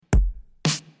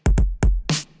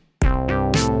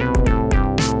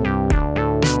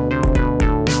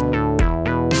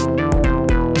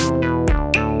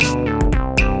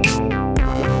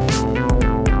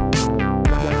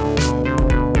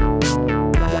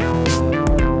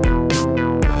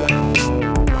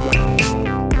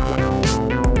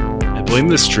blame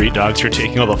the street dogs for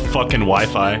taking all the fucking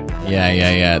Wi-Fi.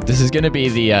 Yeah. This is going to be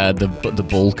the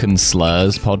Balkan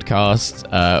Slurs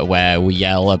podcast, where we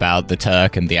yell about the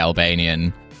Turk and the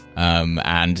Albanian,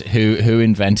 and who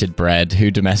invented bread,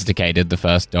 who domesticated the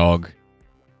first dog,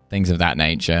 things of that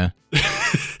nature.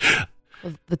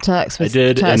 Well, the Turks. I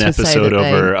did an episode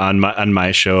over on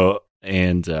my show.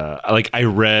 And I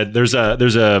read there's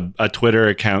a Twitter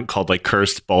account called like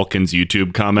Cursed Balkans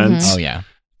YouTube comments. Mm-hmm. Oh yeah.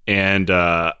 And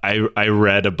I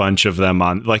read a bunch of them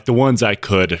on like the ones I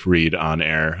could read on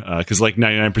air because like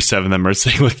 99% of them are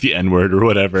saying like the N-word or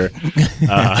whatever.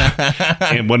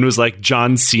 And one was like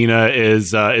John Cena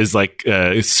is like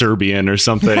Serbian or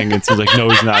something. And so like, no,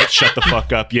 he's not. Shut the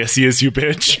fuck up. Yes, he is, you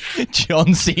bitch.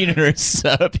 John Cena is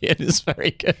Serbian is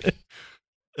very good.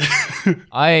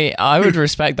 I would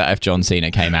respect that if John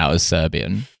Cena came out as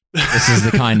Serbian. This is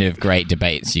the kind of great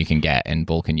debates you can get in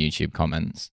Balkan YouTube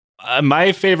comments.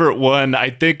 My favorite one,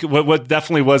 I think, what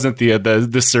definitely wasn't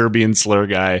the Serbian slur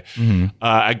guy. Mm-hmm.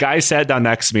 A guy sat down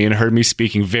next to me and heard me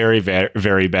speaking very, very,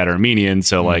 very bad Armenian,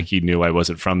 so like he knew I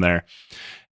wasn't from there.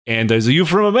 And I was like, "You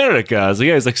from America?" I was like,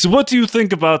 "Yeah." He's like, "So what do you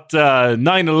think about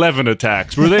 9/11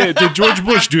 attacks? Did George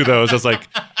Bush do those?" I was like,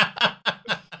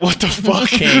 "What the fuck?"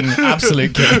 King,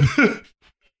 absolute king.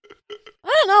 I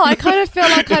don't know. I kind of feel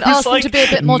like I'd ask like them to be a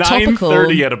bit more topical.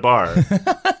 9:30 at a bar.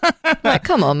 Like,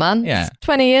 come on, man. Yeah. It's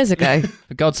 20 years ago.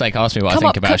 For God's sake, ask me what I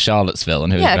think about Charlottesville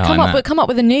and who's behind that. Come up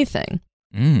with a new thing.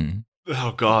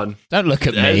 Oh God! Don't look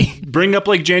at me. Bring up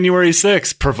like January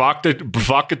 6th.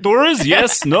 Provocateurs?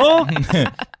 Yes? No?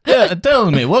 Yeah,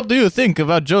 tell me, what do you think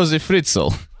about Joseph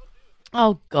Fritzl?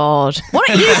 Oh God! Why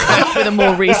don't you come up with a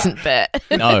more recent bit?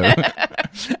 No.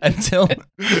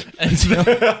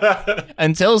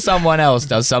 Until someone else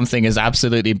does something as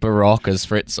absolutely baroque as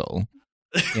Fritzl,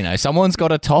 someone's got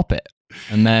to top it,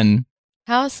 and then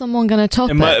how is someone going to top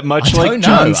it? Much like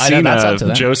John Cena,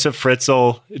 Joseph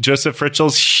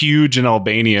Fritzl's huge in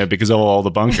Albania because of all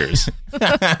the bunkers.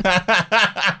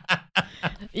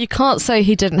 You can't say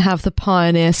he didn't have the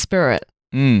pioneer spirit.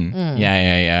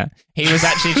 Yeah. He was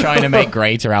actually trying to make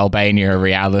Greater Albania a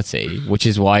reality, which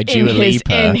is why Dua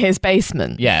Lipa in his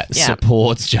basement.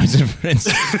 Supports Joseph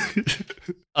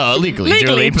Fritzl. Legally,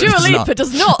 Dua Lipa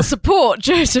does not support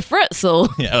Joseph Fritzl.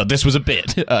 Yeah, this was a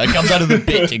bit. It comes out of the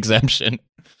bit exemption.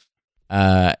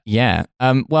 Hello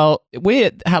and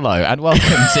welcome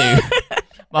to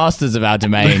Masters of Our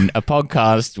Domain, a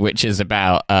podcast which is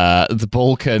about the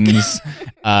Balkans,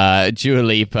 Dua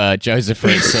Lipa, Joseph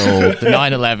Fritzl, the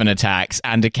 9/11 attacks,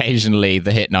 and occasionally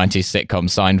the hit 90s sitcom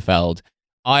Seinfeld.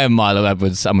 I am Milo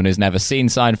Edwards, someone who's never seen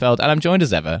Seinfeld, and I'm joined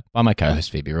as ever by my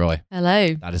co-host Phoebe Roy.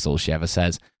 Hello. That is all she ever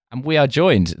says. And we are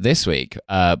joined this week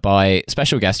by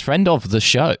special guest, friend of the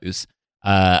shows,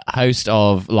 host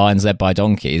of Lions Led by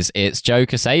Donkeys. It's Joe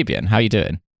Kasabian. How you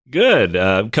doing?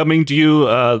 Good. Coming to you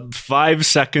 5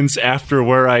 seconds after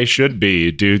where I should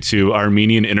be due to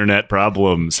Armenian internet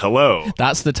problems. Hello.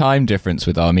 That's the time difference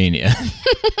with Armenia.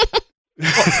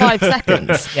 What, 5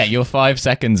 seconds? Yeah, you're 5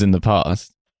 seconds in the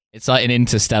past. It's like an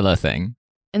interstellar thing.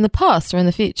 In the past or in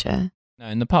the future? No,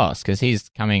 in the past, because he's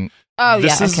coming... Oh,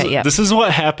 yeah. This is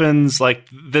what happens, like,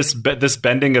 this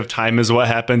bending of time is what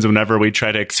happens whenever we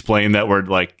try to explain that we're,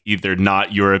 like, either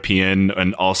not European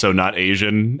and also not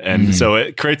Asian. And so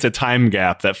it creates a time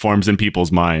gap that forms in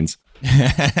people's minds.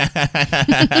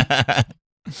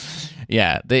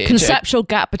 Yeah. Conceptual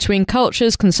gap between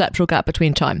cultures, conceptual gap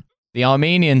between time. The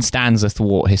Armenian stands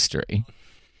athwart history.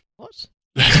 What?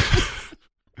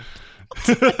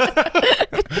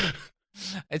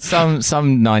 It's some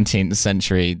 19th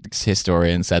century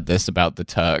historian said this about the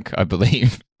Turk, I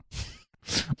believe,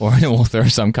 or an author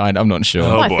of some kind. I'm not sure.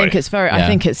 Oh, I think it's I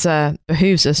think it's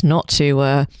behooves us not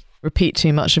to repeat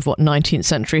too much of what 19th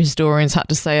century historians had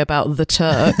to say about the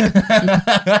Turk.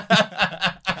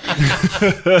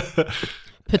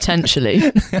 Potentially.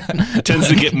 It tends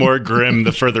to get more grim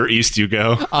the further east you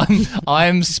go.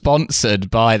 I'm sponsored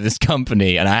by this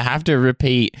company, and I have to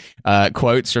repeat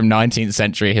quotes from 19th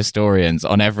century historians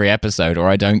on every episode, or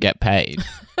I don't get paid.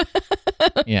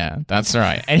 Yeah, that's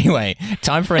right. Anyway,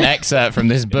 time for an excerpt from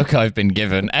this book I've been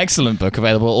given. Excellent book,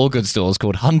 available at all good stores,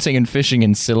 called Hunting and Fishing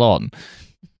in Ceylon.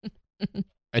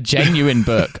 A genuine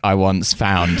book I once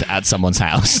found at someone's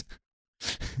house.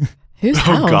 Whose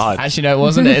house? God. Actually, no, it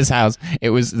wasn't at his house.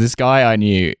 It was this guy I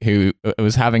knew who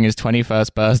was having his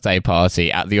 21st birthday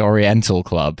party at the Oriental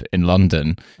Club in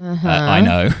London. I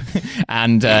know.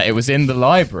 And it was in the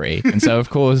library. And so,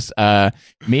 of course,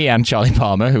 me and Charlie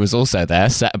Palmer, who was also there,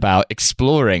 set about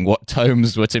exploring what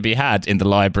tomes were to be had in the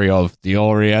library of the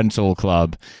Oriental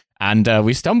Club. And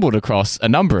we stumbled across a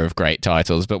number of great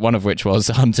titles, but one of which was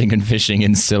Hunting and Fishing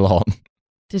in Ceylon.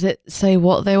 Did it say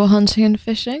what they were hunting and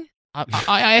fishing?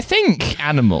 I think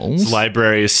animals. This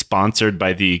library is sponsored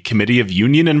by the Committee of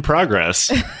Union and Progress.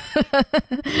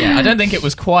 Yeah, I don't think it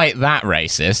was quite that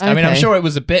racist. I mean, I'm Okay. sure it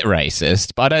was a bit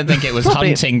racist, but I don't think it was Probably-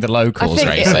 hunting the I locals think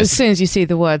racist. as soon as you see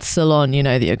the word salon, you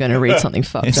know that you're going to read something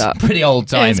fucked It's up. pretty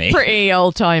old-timey. It's pretty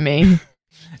old-timey.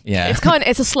 Yeah.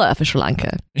 It's a slur for Sri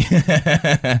Lanka.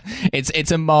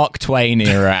 It's a Mark Twain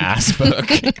era ass book.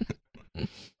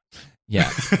 Yeah.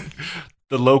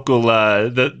 The local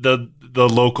the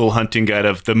local hunting guide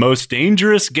of the most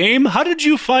dangerous game. How did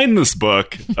you find this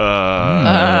book?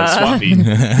 Swap meet.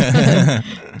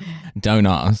 Don't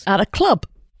ask. At a club.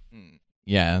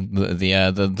 Yeah,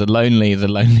 the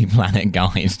lonely planet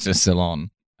guide to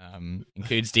Ceylon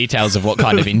includes details of what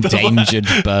kind of endangered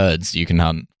birds you can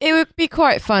hunt. It would be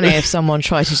quite funny if someone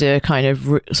tried to do a kind of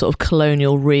sort of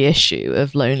colonial reissue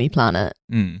of Lonely Planet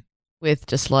Mm. with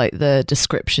just like the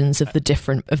descriptions of the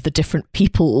different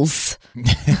peoples.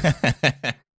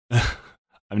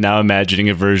 I'm now imagining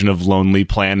a version of Lonely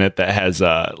Planet that has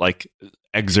like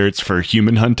excerpts for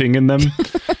human hunting in them.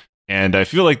 And I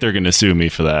feel like they're going to sue me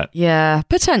for that. Yeah,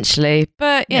 potentially,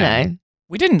 but you Yeah. know,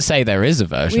 We didn't say there is a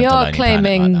version we of the are Lonely Planet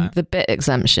claiming like that. the bit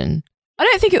exemption. I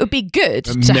don't think it would be good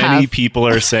to Many have. people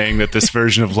are saying that this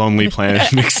version of Lonely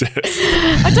Planet exists.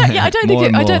 I don't More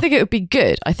and more. think it would be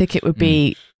good. I think it would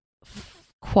be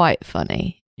quite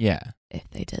funny Yeah. if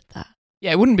they did that.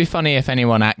 Yeah, it wouldn't be funny if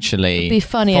anyone actually It'd be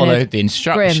funny in a followed the grim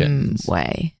instructions,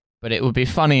 way. but it would be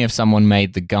funny if someone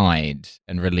made the guide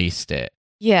and released it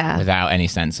Yeah, without any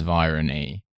sense of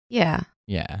irony. yeah.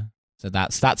 Yeah. So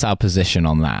that's our position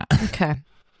on that. Okay.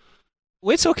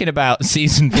 We're talking about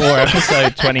season 4,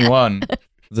 episode 21,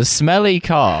 The Smelly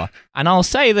Car. And I'll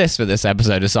say this for this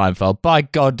episode of Seinfeld, by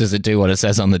God, does it do what it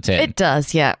says on the tin? It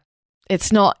does, yeah.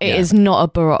 It's not. It Yeah. is not a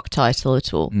Baroque title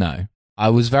at all. No. I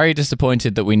was very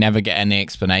disappointed that we never get any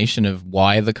explanation of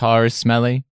why the car is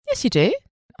smelly. Yes, you do.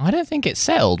 I don't think it's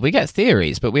settled. We get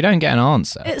theories, but we don't get an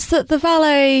answer. It's that the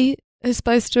valet is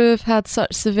supposed to have had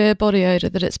such severe body odor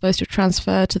that it's supposed to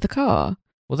transfer to the car.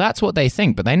 Well, that's what they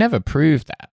think, but they never prove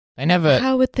that. They never.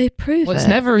 How would they prove Well, it? it's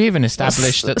never even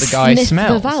established that the Sniff guy the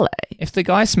smells. valet. If the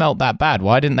guy smelt that bad,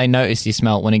 why didn't they notice he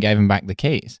smelt when he gave him back the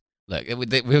keys? Look,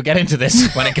 we'll get into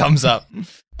this when it comes up.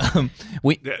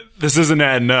 This isn't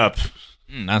adding up.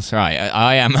 That's right.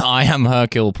 I am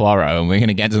Hercule Poirot, and we're going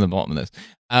to get to the bottom of this.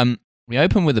 We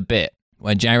open with a bit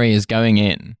where Jerry is going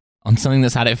in on something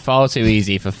that's had it far too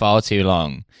easy for far too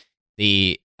long.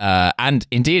 The and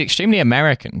indeed extremely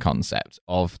American concept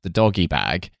of the doggy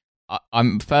bag.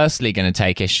 I'm firstly going to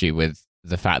take issue with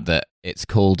the fact that it's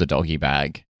called a doggy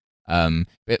bag.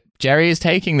 But Jerry is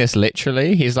taking this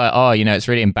literally. He's like, oh, you know, it's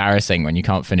really embarrassing when you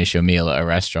can't finish your meal at a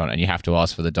restaurant and you have to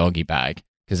ask for the doggy bag,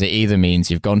 because it either means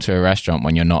you've gone to a restaurant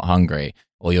when you're not hungry,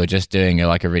 or you're just doing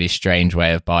like a really strange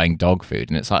way of buying dog food.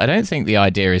 And it's like, I don't think the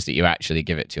idea is that you actually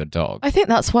give it to your dog. I think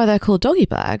that's why they're called doggy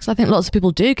bags. I think lots of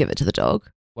people do give it to the dog.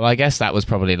 Well, I guess that was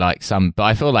probably like but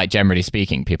I feel like generally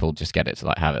speaking, people just get it to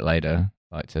like have it later,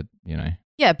 like to, you know.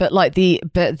 Yeah, but like the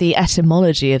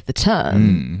etymology of the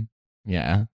term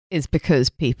Yeah. is because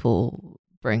people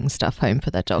bring stuff home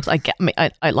for their dogs. I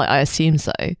assume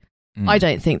so. I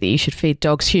don't think that you should feed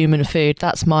dogs human food.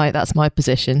 That's my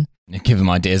position. Give them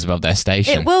ideas about their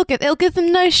station. It'll give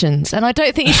them notions, and I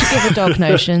don't think you should give a dog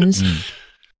notions.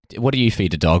 What do you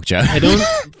feed a dog, Joe? I don't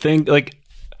think like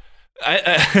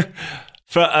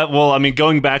well, I mean,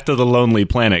 going back to the Lonely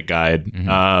Planet guide.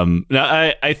 Now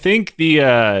I think the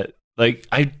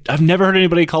I've never heard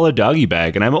anybody call it a doggy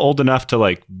bag, and I'm old enough to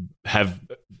like have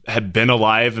been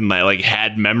alive and like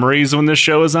had memories when this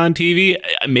show was on TV.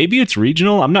 Maybe it's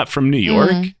regional. I'm not from New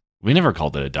York. We never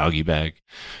called it a doggy bag.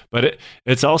 But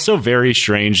it's also very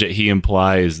strange that he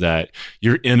implies that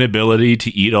your inability to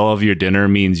eat all of your dinner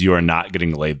means you are not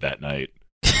getting laid that night.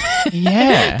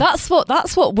 Yeah. That's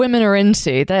what women are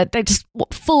into. They just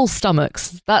full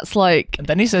stomachs. That's like And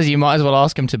then he says you might as well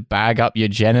ask him to bag up your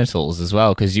genitals as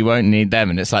well, because you won't need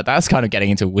them. And it's like, that's kind of getting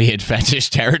into weird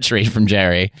fetish territory from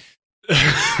Jerry.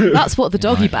 that's what the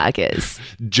doggy bag is.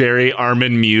 Jerry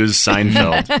Armin Muse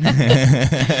Seinfeld.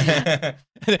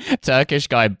 Turkish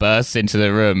guy bursts into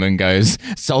the room and goes,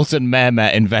 Sultan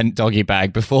Mehmet invent doggy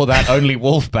bag. Before that, only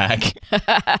wolf bag.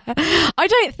 I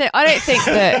don't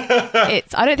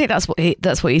think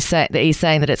that's what he's saying. That he's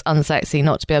saying that it's unsexy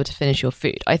not to be able to finish your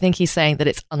food. I think he's saying that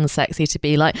it's unsexy to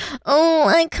be like, oh,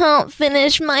 I can't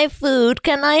finish my food.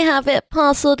 Can I have it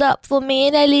parceled up for me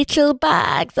in a little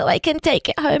bag so I can take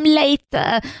it home later?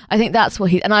 I think that's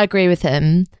what and I agree with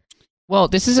him. Well,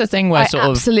 this is a thing where I sort of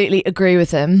absolutely agree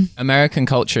with him. American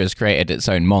culture has created its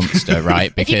own monster,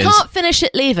 right? If you can't finish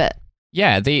it, leave it.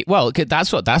 Yeah,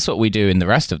 that's what we do in the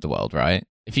rest of the world, right?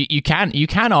 If you can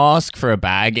ask for a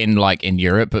bag in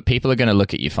Europe, but people are going to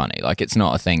look at you funny. Like it's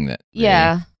not a thing that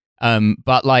Yeah.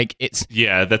 But like it's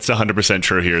Yeah, that's 100%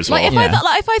 true here as well. Like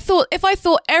if I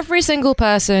thought every single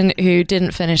person who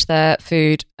didn't finish their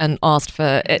food and asked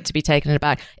for it to be taken in a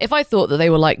bag, if I thought that they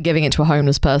were like giving it to a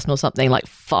homeless person or something, like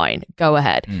fine, go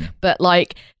ahead. But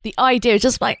like the idea is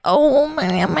just like, oh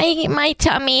my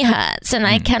tummy hurts and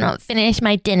I cannot finish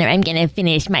my dinner. I'm gonna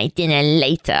finish my dinner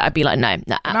later. I'd be like, no,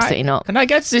 absolutely not. Can I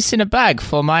get this in a bag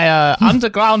for my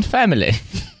underground family?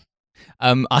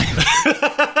 I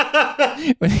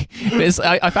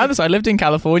found this. I lived in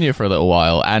California for a little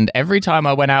while, and every time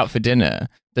I went out for dinner,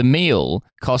 the meal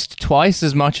cost twice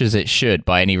as much as it should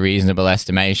by any reasonable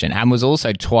estimation, and was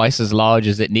also twice as large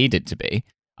as it needed to be.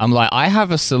 I'm like, I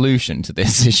have a solution to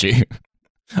this issue.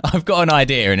 I've got an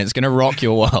idea, and it's going to rock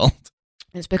your world.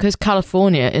 It's because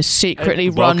California is secretly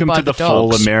run Welcome by to the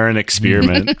dogs. full American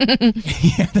experiment.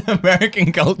 Yeah, the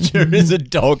American culture is a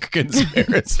dog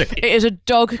conspiracy. It is a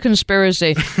dog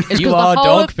conspiracy. It's You 'cause are the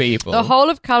whole dog of, people. The whole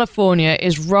of California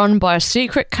is run by a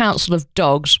secret council of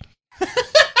dogs.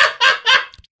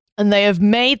 And they have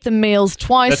made the meals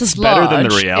twice That's as better large than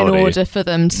the reality. in order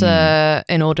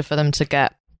for them to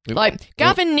get. Like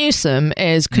Gavin Newsom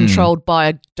is controlled by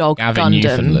a dog Gavin Gundam.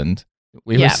 Newfoundland.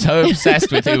 We were so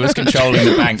obsessed with who was controlling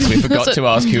the banks, we forgot to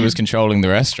ask who was controlling the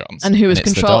restaurants. And who was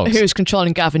it's the dogs.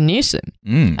 controlling Gavin Newsom.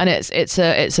 And it's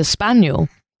a spaniel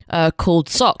called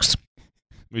Socks.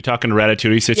 We talking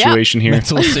Ratatouille situation here?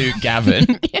 Metal Suit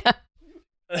Gavin. Yeah.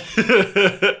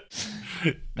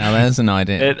 Now there's an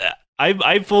idea.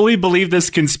 I fully believe this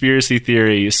conspiracy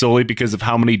theory solely because of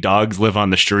how many dogs live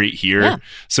on the street here. Yeah.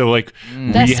 So, like,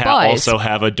 They're we spies. also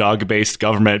have a dog-based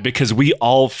government because we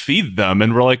all feed them.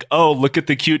 And we're like, oh, look at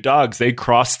the cute dogs. They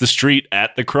cross the street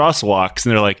at the crosswalks.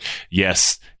 And they're like,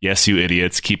 yes, you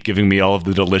idiots. Keep giving me all of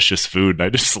the delicious food. And I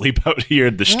just sleep out here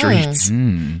in the streets.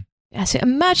 Yeah, so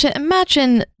imagine.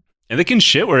 And they can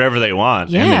shit wherever they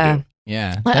want. Yeah. And they do.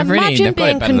 Yeah. Like, They've imagine got it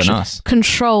being better than us.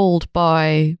 controlled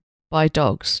by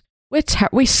dogs.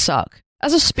 We suck.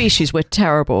 As a species, we're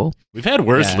terrible. We've had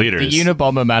worse leaders. The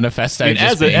Unabomber Manifesto. I mean,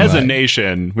 just as being a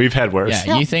nation, we've had worse.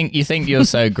 Yeah, you think you're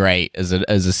so great as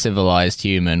a civilized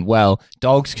human. Well,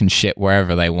 dogs can shit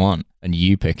wherever they want, and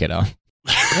you pick it up.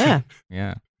 Yeah.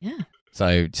 Yeah. Yeah.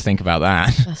 So just think about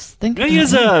that. Just think You know, he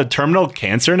has a terminal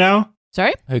cancer now.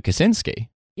 Sorry? Oh, Kaczynski.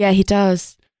 Yeah, he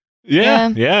does. Yeah.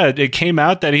 It came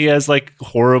out that he has like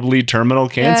horribly terminal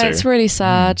cancer. Yeah, it's really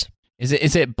sad. Is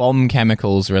it bomb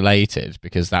chemicals related?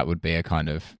 Because that would be a kind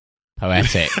of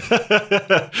poetic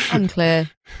Unclear.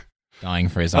 dying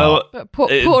for his Well, art. But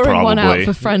pouring one out probably.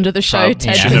 for friend of the show,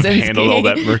 Ted Should have handled all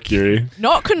that Kaczynski. mercury.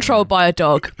 Not controlled by a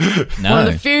dog. No. One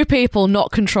of the few people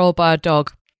not controlled by a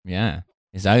dog. Yeah.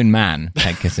 His own man,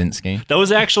 Ted Kaczynski. That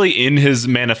was actually in his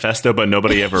manifesto, but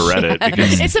nobody ever read it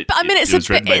because It's a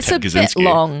bit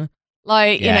long.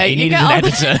 Like, Yeah, he you needed get, an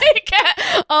after, editor. you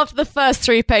get after the first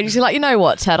 3 pages, you're like, you know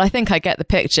what, Ted, I think I get the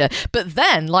picture. But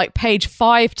then, like, page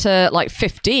 5 to, like,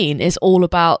 15 is all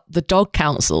about the dog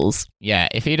councils. Yeah,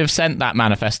 if he'd have sent that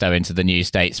manifesto into the New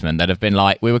Statesman, they'd have been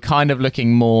like, we were kind of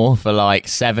looking more for like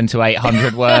 700 to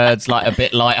 800 words, like a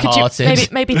bit Could you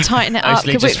light-hearted. maybe tighten it up?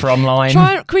 Mostly Could just from line.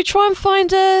 Can we try and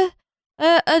find a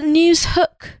news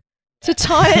hook to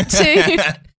tie it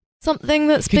to something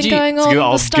that's Could been you- going It's on?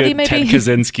 all The study, good. Ted maybe.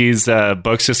 Kaczynski's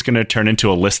book's just going to turn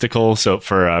into a listicle, so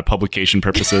for publication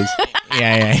purposes.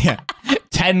 Yeah.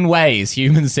 10 ways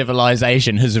human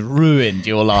civilization has ruined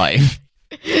your life.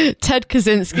 Ted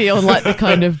Kaczynski on like the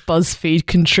kind of BuzzFeed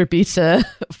contributor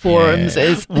forums Yeah.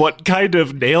 is What kind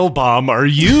of nail bomb are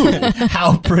you?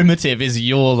 How primitive is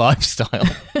your lifestyle?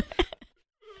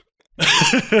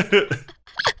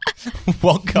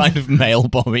 What kind of mail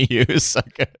bomb are you? Is so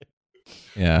good.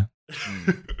 Yeah.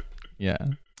 Yeah.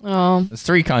 oh There's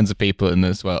 3 kinds of people in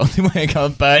this world. We're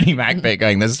got Bernie Mac bit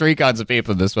going. There's 3 kinds of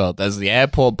people in this world. There's the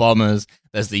airport bombers,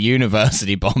 there's the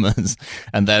university bombers,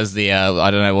 and there's the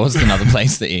I don't know, what was another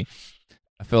place that I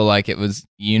feel like it was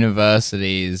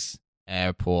universities,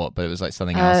 airport, but it was like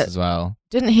something else as well.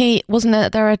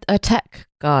 wasn't there a tech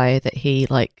guy that he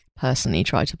like personally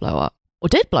tried to blow up or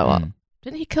did blow up?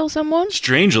 Didn't he kill someone?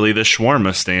 Strangely, the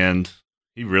shawarma stand,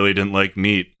 he really didn't like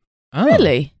meat. Oh.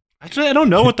 Really? Actually, I don't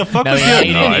know what the fuck No, was he that.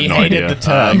 hated- No, I he have no hated idea.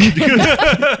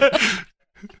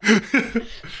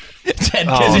 the Ted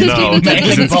Oh, Kaczynski no, Ted mailing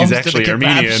Kaczynski's bombs to actually the kebab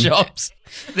Armenian. shops.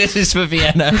 This is for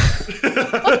Vienna.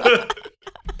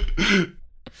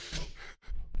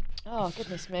 Oh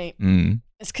goodness me!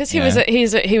 It's because he was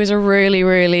a really,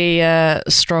 really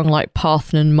strong, like,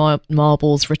 Parthenon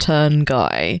Marbles return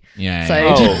guy. Yeah. So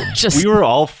yeah. We were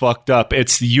all fucked up.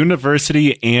 It's the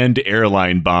university and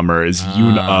airline bomber is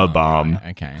Unabomb.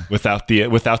 Okay. Without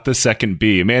the second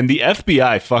B. Man, the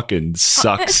FBI fucking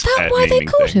sucks. Is that at why they naming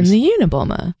called things. him the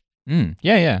Unabomber?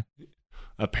 Yeah.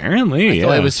 Apparently, I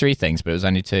thought it was 3 things, but it was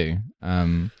only 2.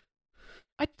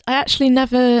 I actually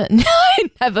never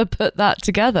put that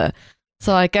together.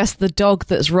 So I guess the dog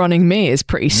that's running me is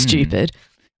pretty stupid.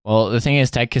 Well, the thing is,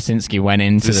 Ted Kaczynski went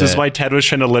into This is why Ted was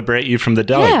trying to liberate you from the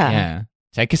dog. Yeah.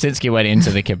 Ted Kaczynski went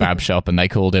into the kebab shop and they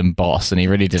called him boss, and he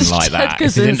really didn't like that. He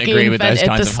didn't agree with those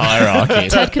kinds of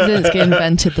hierarchies. Ted Kaczynski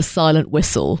invented the silent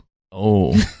whistle.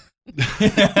 Oh.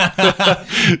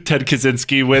 Ted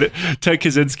Kaczynski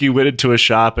went into a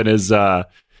shop and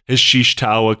his shish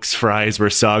tawaks fries were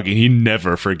soggy. He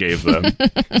never forgave them.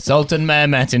 Sultan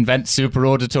Mehmet invents super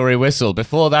auditory whistle.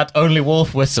 Before that, only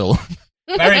wolf whistle.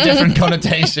 Very different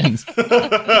connotations.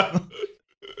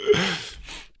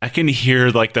 I can hear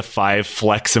like the 5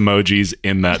 flex emojis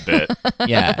in that bit.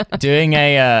 Yeah, doing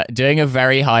a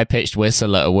very high pitched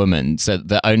whistle at a woman, so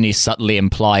that only subtly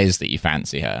implies that you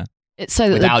fancy her. It's so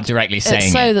that without directly saying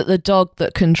it's so that the dog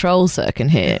that controls her can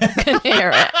hear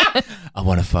it. I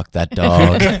want to fuck that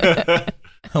dog.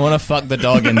 I want to fuck the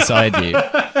dog inside you.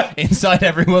 Inside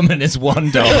every woman is one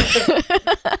dog.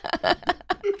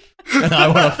 And I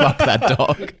want to fuck that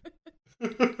dog.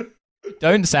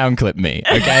 Don't sound clip me,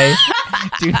 okay?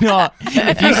 Do not.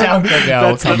 If you sound clip me, I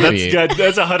will come for you. Good.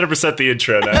 That's 100% the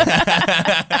intro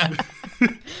now.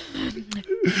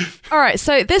 All right,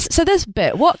 so this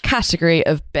bit, what category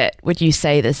of bit would you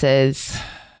say this is?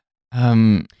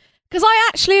 Because I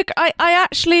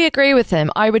actually agree with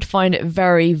him. I would find it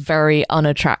very, very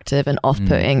unattractive and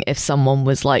off-putting if someone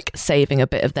was like saving a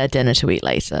bit of their dinner to eat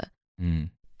later.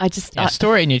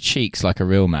 Store it in your cheeks like a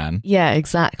real man. Yeah,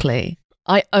 exactly.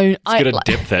 It's gonna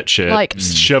dip that shit. Like,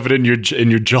 shove it in your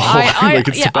jaw like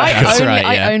it's tobacco.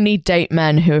 I only date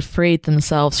men who have freed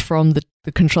themselves from the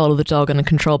control of the dog and are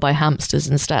controlled by hamsters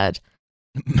instead.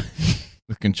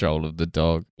 The control of the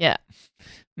dog. Yeah.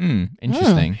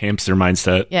 Interesting. Hamster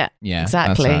mindset. Yeah,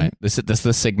 exactly. That's right. This is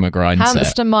the Sigma grind set.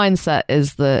 Hamster mindset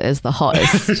is the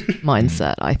hottest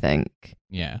mindset, I think.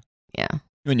 Yeah. Yeah.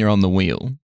 When you're on the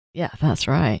wheel. Yeah, that's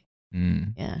right.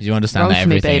 Yeah. Do you understand that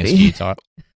everything is futile?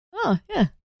 Oh, yeah.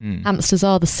 Hamsters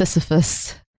are the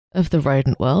Sisyphus of the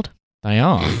rodent world. They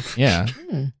are, yeah.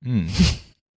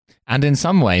 And in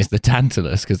some ways, the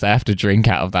Tantalus, because they have to drink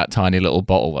out of that tiny little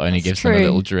bottle that only gives them a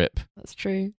little drip. That's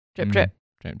true. Drip, drip.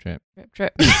 Drip, drip. Drip,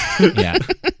 drip. Yeah.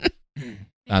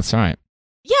 That's right.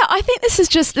 Yeah, I think this is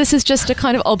just a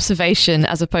kind of observation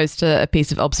as opposed to a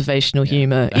piece of observational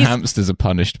humour. The hamsters are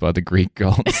punished by the Greek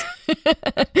gods.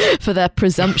 For their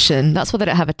presumption. That's why they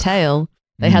don't have a tail.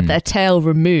 They had their tail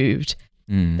removed.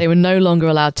 They were no longer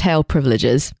allowed tail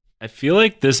privileges. I feel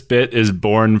like this bit is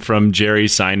born from Jerry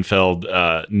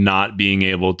Seinfeld not being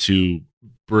able to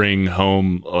bring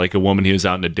home like a woman he was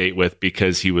out on a date with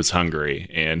because he was hungry,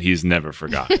 and he's never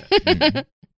forgotten it.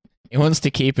 He wants to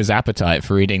keep his appetite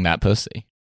for eating that pussy.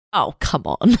 Oh, come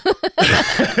on.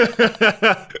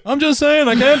 I'm just saying,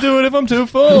 I can't do it if I'm too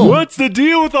full. What's the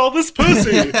deal with all this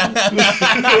pussy?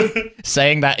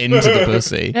 Saying that into the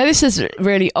pussy. No, this is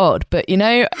really odd, but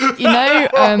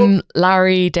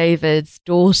Larry David's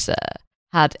daughter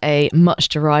had a much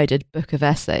derided book of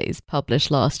essays published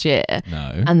last year.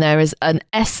 No. And there is an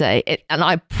essay, and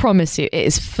I promise you, it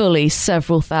is fully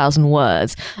several thousand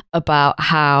words about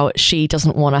how she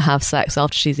doesn't want to have sex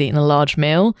after she's eaten a large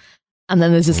meal. And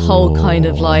then there's this whole kind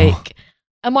of like,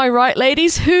 am I right,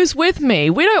 ladies? Who's with me?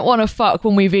 We don't want to fuck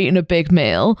when we've eaten a big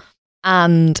meal.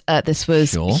 And this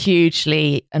was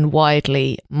hugely and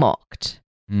widely mocked.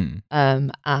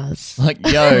 As like,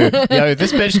 yo,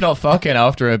 this bitch not fucking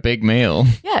after a big meal.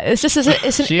 Yeah, it's just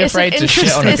it's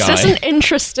just an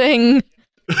interesting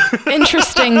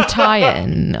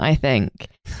tie-in. I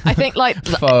think like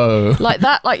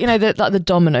that, like, you know, the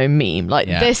domino meme. Like,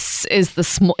 this is the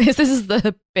small. This is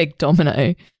the big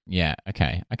domino. Yeah.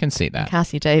 Okay, I can see that.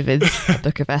 Cassie David's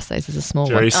book of essays is a small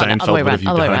Jerry one. Seinfeld, Other way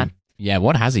around. Yeah.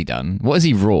 What has he done? What has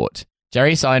he wrought?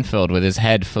 Jerry Seinfeld with his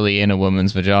head fully in a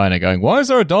woman's vagina going, why is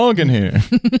there a dog in here?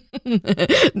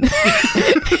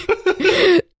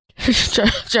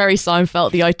 Jerry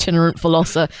Seinfeld, the itinerant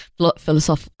philosopher. Oh,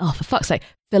 for fuck's sake.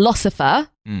 Philosopher.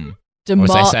 Or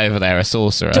as they say over there, a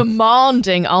sorcerer.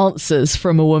 Demanding answers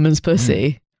from a woman's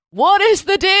pussy. What is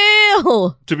the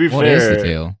deal? To be what fair. What is the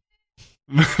deal?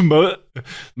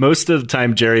 Most of the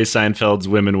time, Jerry Seinfeld's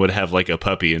women would have like a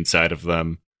puppy inside of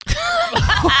them.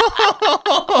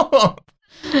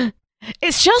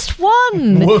 It's just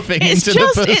one. Woofing into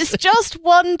the pussy. It's just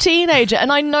one teenager,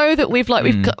 and I know that we've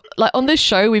on this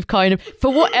show we've kind of,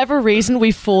 for whatever reason,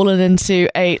 we've fallen into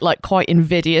a quite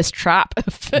invidious trap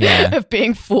of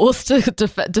being forced to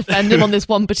defend him on this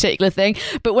one particular thing.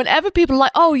 But whenever people are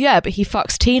like, oh yeah, but he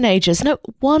fucks teenagers. No,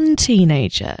 one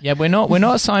teenager. Yeah, we're not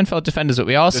Seinfeld defenders, but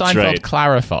we are That's Seinfeld right.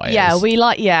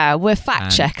 clarifiers. Yeah, we're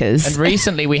fact checkers. And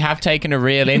recently we have taken a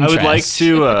real I interest would like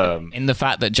to in the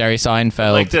fact that Jerry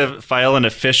Seinfeld... like to file an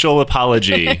official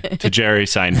apology to Jerry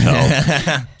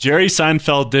Seinfeld. Jerry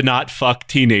Seinfeld did not fuck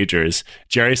teenagers.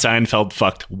 Jerry Seinfeld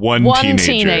fucked one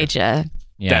teenager.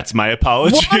 Yeah. That's my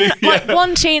apology.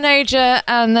 One teenager,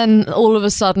 and then all of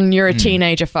a sudden you're a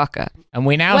teenager fucker. And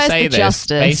we now Where's say the this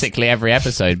justice? basically every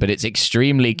episode, but it's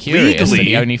extremely curious that Legally.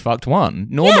 he only fucked one.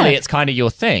 Normally Yeah. it's kind of your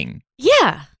thing.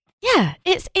 Yeah.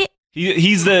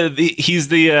 He's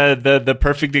the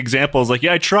perfect example. It's like,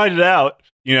 yeah, I tried it out.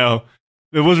 You know,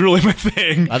 it was really my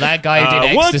thing. Well, that guy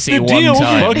did What's ecstasy the one deal with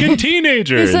time. fucking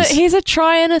teenagers? He's a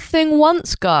trying a thing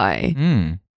once guy.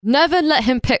 Mm. Never let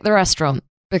him pick the restaurant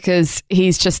because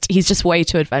he's just way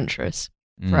too adventurous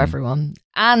for everyone.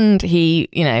 And he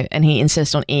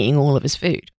insists on eating all of his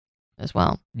food as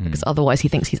well because otherwise he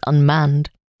thinks he's unmanned.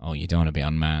 Oh, you don't want to be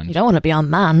unmanned. You don't want to be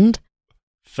unmanned.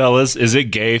 Fellas, is it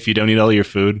gay if you don't eat all your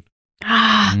food?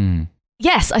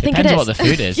 Yes, I think it Depends is. what the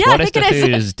food is. Yeah, what I if think the it is.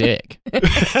 food is dick? You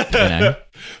know?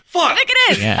 I think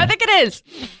it is. Yeah. I think it is.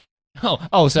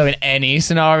 Oh, so in any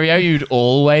scenario, you'd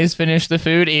always finish the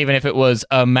food, even if it was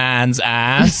a man's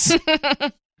ass?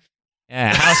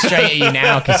 Yeah, how straight are you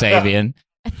now, Kasabian?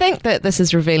 I think that this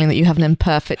is revealing that you have an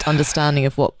imperfect understanding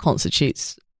of what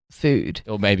constitutes food.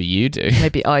 Or maybe you do.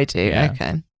 Maybe I do. Yeah.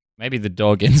 Okay. Maybe the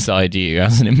dog inside you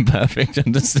has an imperfect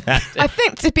understanding. I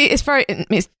think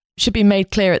it should be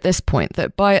made clear at this point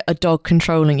that by a dog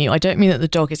controlling you, I don't mean that the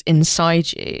dog is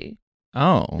inside you.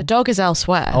 Oh. The dog is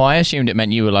elsewhere. Oh, I assumed it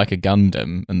meant you were like a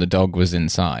Gundam and the dog was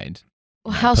inside.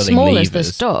 Well, how pulling small levers. is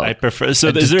this dog? I prefer. So,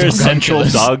 And is there a just central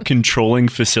Douglas. dog controlling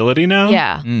facility now?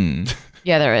 Yeah. Mm.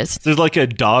 Yeah, there is. There's like a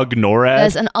dog NORAD.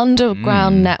 There's an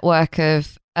underground network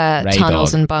of Ray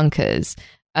tunnels dog. and bunkers.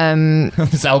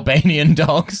 There's Albanian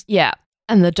dogs. Yeah.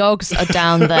 And the dogs are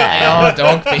down They there. are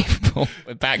dog people.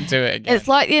 We're back to it again. It's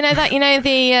like the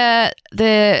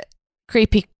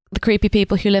creepy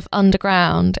people who live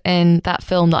underground in that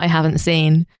film that I haven't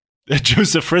seen.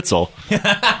 Joseph Fritzl.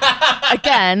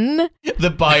 Again, The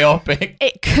biopic.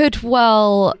 it could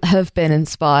well have been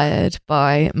inspired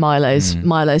by Milo's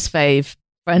fave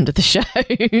friend of the show.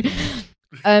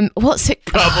 What's it?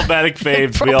 Problematic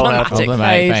faves. We all have them.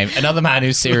 Problematic phase. fame. Another man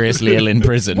who's seriously ill in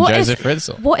prison, What is- Joseph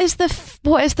Fritzl. What is the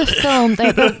film?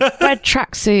 The red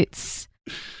tracksuits,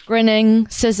 grinning,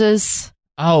 scissors.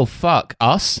 Oh, fuck.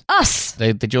 Us? Us,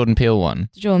 The Jordan Peele one.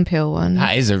 the Jordan Peele one.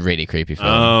 That is a really creepy film.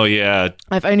 Oh, yeah.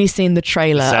 I've only seen the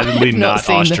trailer. Sadly I've not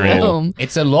seen Austrian. the film.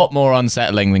 It's a lot more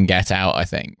unsettling than Get Out, I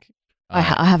think. I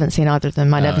haven't seen either of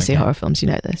them. I never see okay. horror films. You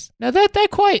know this. No, they're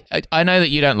quite. I know that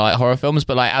you don't like horror films,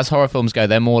 but like as horror films go,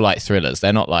 they're more like thrillers.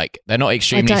 They're not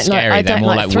extremely scary. I they're don't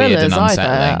more like like weird and thrillers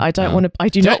unsettling. either. I don't No. want to. I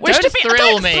do not wish Don't to be. thrill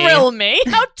Don't me. thrill me.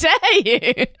 How dare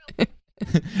you?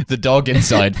 The dog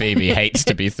inside Phoebe hates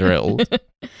to be thrilled.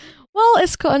 Well,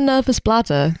 it's got a nervous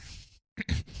bladder.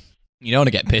 You don't want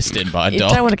to get pissed in by a You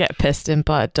dog. don't want to get pissed in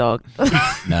by a dog.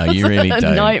 No, you really It's a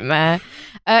don't. nightmare.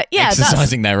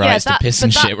 Exercising their rights to piss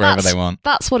and shit wherever they want.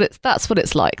 That's what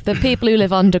it's like. The people who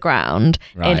live underground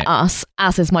in Right. Us,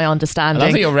 as is my I love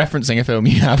understanding. that you're referencing a film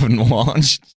you haven't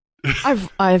watched. I've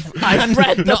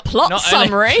read the plot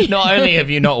summary. Not only have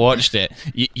you not watched it,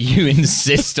 you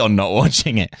insist on not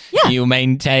watching it. Yeah. You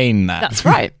maintain that. That's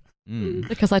right. Mm,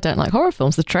 Because I don't like horror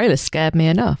films. The trailer scared me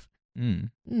enough.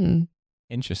 mm.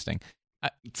 Interesting.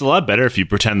 It's a lot better if you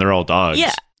pretend they're all dogs.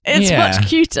 Yeah, it's Yeah. much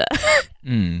cuter.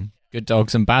 Good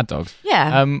dogs and bad dogs.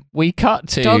 Yeah. We cut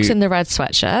to Dogs in the red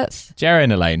sweatshirts. Jerry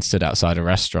and Elaine stood outside a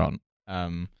restaurant.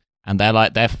 And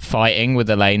they're fighting with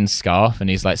Elaine's scarf, and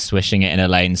he's like swishing it in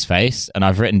Elaine's face. And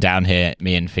I've written down here,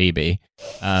 me and Phoebe.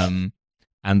 And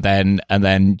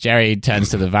then Jerry turns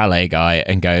to the valet guy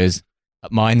and goes,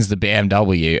 "Mine's the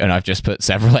BMW," and I've just put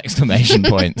several exclamation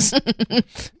points at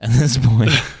this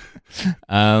point.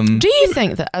 Do you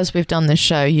think that as we've done this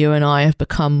show, you and I have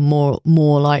become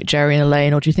more like Jerry and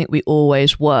Elaine, or do you think we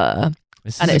always were?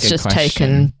 This is And a it's good just question.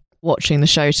 taken watching the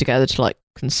show together to like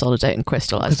consolidate and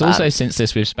crystallize Because that. also since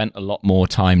this, we've spent a lot more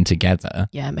time together.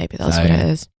 Yeah, maybe that's So- what it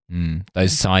is.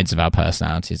 Those sides of our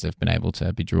personalities have been able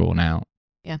to be drawn out.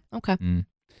 Yeah, okay.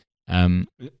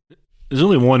 There's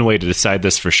only one way to decide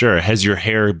this for sure. Has your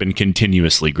hair been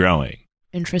continuously growing?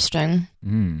 Interesting.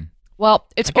 Well,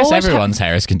 it's I guess always everyone's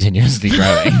hair is continuously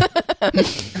growing.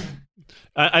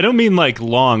 I don't mean like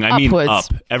long. I mean Upwards. up.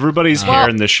 Everybody's Well, hair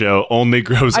in the show only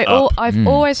grows up. I've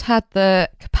always had the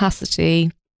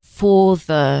capacity for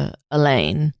the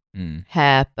Elaine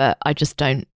hair, but I just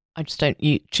don't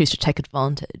choose to take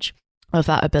advantage of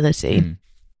that ability.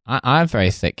 I have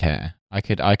very thick hair. I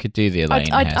could do the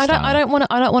Elaine I don't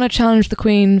want to challenge the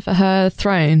Queen for her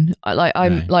throne.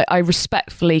 I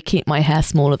respectfully keep my hair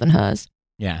smaller than hers.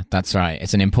 Yeah, that's right.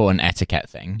 It's an important etiquette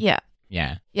thing. Yeah.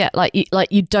 Yeah. Like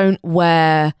you don't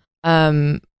wear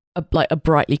a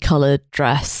brightly coloured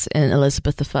dress in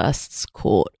Elizabeth I's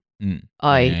court.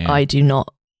 I do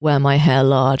not wear my hair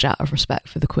large out of respect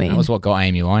for the Queen. That was what got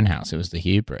Amy Winehouse. It was the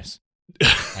hubris.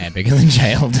 Hair bigger than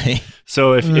JLD.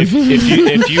 So if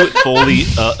you fully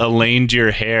Elained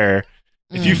your hair,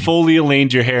 if you fully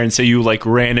Elained your hair and say you like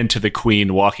ran into the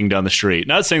Queen walking down the street,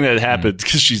 not saying that it happened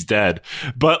because she's dead,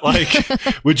 but like,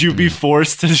 would you be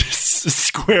forced to just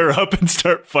square up and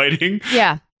start fighting?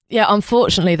 Yeah.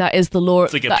 Unfortunately, that is the law.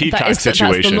 It's like a peacock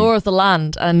situation. That's the law of the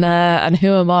land, and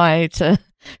who am I to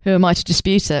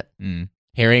dispute it?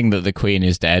 Hearing that the Queen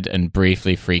is dead and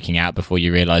briefly freaking out before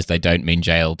you realise they don't mean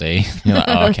JLD. You're like,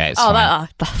 oh, okay, it's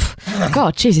fine.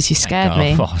 God, Jesus, you scared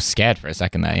me. Oh, I was scared for a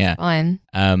second there, yeah. Fine.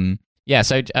 Yeah,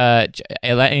 so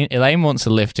Elaine wants a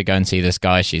lift to go and see this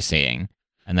guy she's seeing.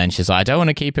 And then she's like, I don't want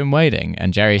to keep him waiting.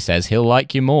 And Jerry says, he'll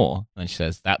like you more. And she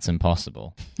says, that's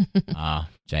impossible.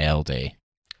 JLD.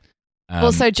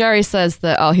 Well, so Jerry says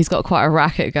that, he's got quite a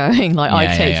racket going. Like,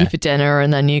 I take you for dinner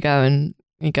and then you go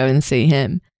and see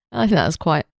him. I think that was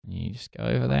quite. You just go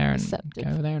over there and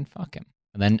fuck him.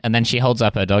 And then she holds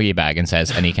up her doggy bag and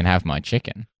says, and he can have my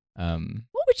chicken.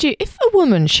 What would you, if a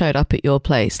woman showed up at your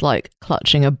place, like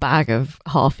clutching a bag of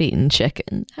half-eaten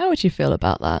chicken, how would you feel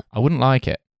about that? I wouldn't like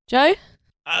it. Joe?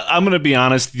 I'm going to be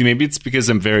honest with you. Maybe it's because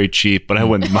I'm very cheap, but I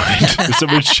wouldn't mind if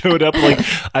someone showed up. Like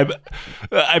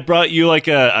I brought you like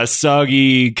a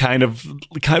soggy kind of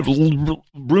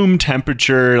room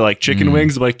temperature like chicken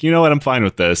wings. Like, you know what? I'm fine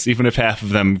with this, even if half of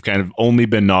them kind of only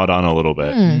been gnawed on a little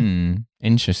bit.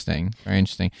 Interesting. Very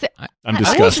interesting. I'm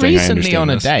disgusting. I was recently I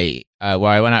on a this. date where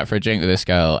I went out for a drink with this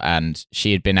girl, and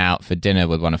she had been out for dinner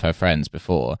with one of her friends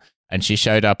before, and she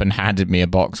showed up and handed me a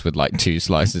box with like 2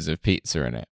 slices of pizza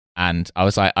in it. And I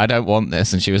was like, I don't want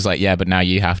this. And she was like, yeah, but now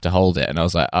you have to hold it. And I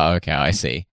was like, oh, okay, I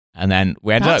see. And then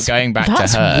we ended up going back to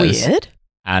hers. That's weird.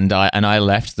 And I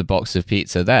left the box of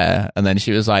pizza there. And then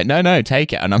she was like, no,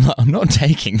 take it. And I'm like, I'm not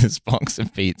taking this box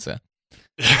of pizza.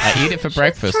 Eat it for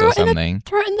breakfast or something.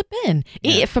 Throw it in the bin.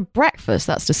 Eat it for breakfast.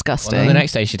 That's disgusting. Well, then the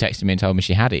next day she texted me and told me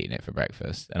she had eaten it for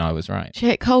breakfast. And I was right. She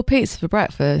ate cold pizza for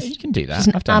breakfast. Yeah, you can do that.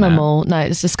 She's an animal. No,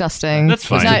 it's disgusting. That's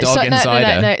fine. No, dog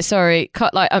insider. No, sorry.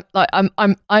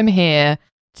 I'm here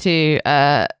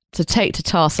to take to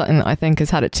task something that I think has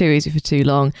had it too easy for too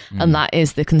long, and that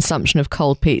is the consumption of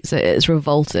cold pizza. It is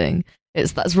revolting.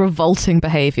 That's revolting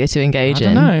behaviour to engage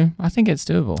in. I don't know. I think it's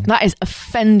doable. That is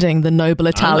offending the noble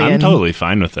Italian. I'm totally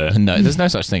fine with it. No, there's no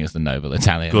such thing as the noble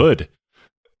Italian. Good.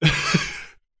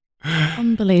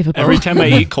 Unbelievable. Every time I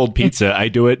eat cold pizza, I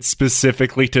do it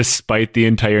specifically to spite the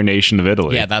entire nation of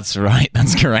Italy. Yeah, that's right.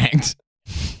 That's correct.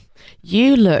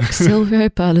 You look Silvio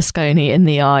Berlusconi in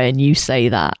the eye and you say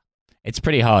that. It's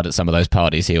pretty hard at some of those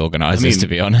parties he organises, to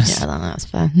be honest. Yeah, that's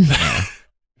fair.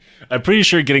 I'm pretty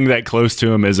sure getting that close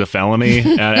to him is a felony,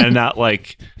 and not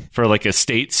like for like a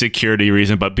state security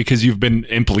reason, but because you've been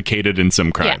implicated in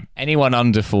some crime. Yeah. Anyone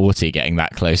under 40 getting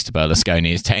that close to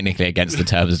Berlusconi is technically against the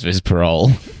terms of his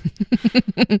parole.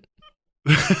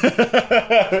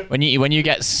 when you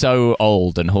get so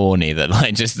old and horny that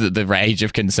like just the age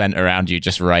of consent around you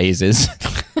just raises.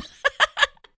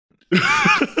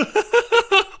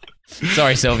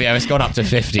 Sorry, Silvio, it's gone up to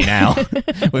 50 now.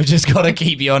 We've just got to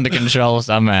keep you under control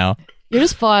somehow. You're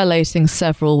just violating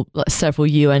several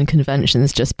UN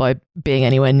conventions just by being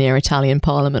anywhere near Italian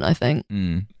Parliament, I think.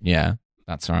 Yeah,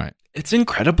 that's right. It's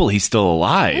incredible he's still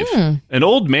alive. An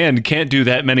old man can't do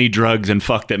that many drugs and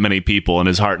fuck that many people and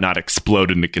his heart not explode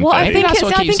into confetti. Well, I think that's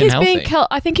what keeps him healthy.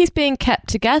 I think he's being kept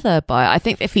together by. I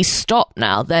think if he stopped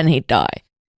now, then he'd die.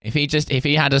 If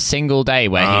he had a single day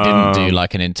where he didn't do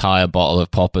like an entire bottle of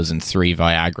poppers and 3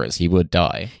 Viagras, he would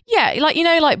die. Yeah,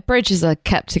 like bridges are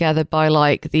kept together by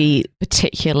like the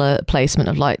particular placement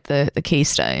of like the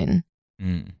keystone.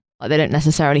 Like they don't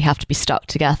necessarily have to be stuck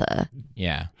together.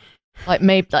 Yeah. Like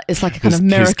maybe it's like a kind of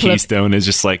miracle. His keystone is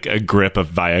just like a grip of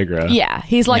Viagra. Yeah,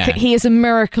 he's like he is a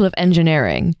miracle of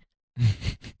engineering.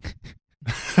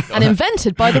 And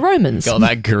invented by the Romans. Got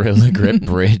that gorilla grip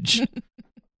bridge.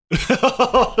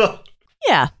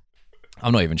 Yeah.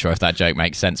 I'm not even sure if that joke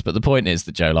makes sense, but the point is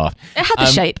that Joe laughed. It had the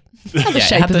shape. It had the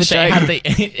shape of a joke.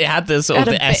 It had the sort of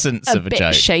the essence of a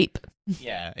joke. Shape.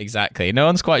 Yeah, exactly. No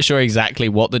one's quite sure exactly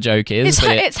what the joke is.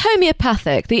 It's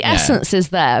homeopathic. The essence is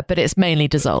there, but it's mainly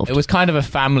dissolved. It was kind of a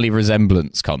family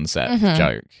resemblance concept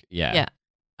joke. Yeah. Yeah.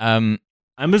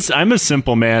 I'm a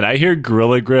simple man. I hear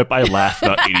Gorilla Grip. I laugh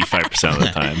about 85% of the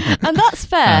time. And that's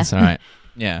fair. That's all right.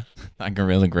 Yeah, that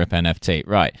Gorilla Grip NFT.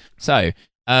 Right. So,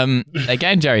 they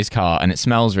get in Jerry's car and it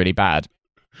smells really bad.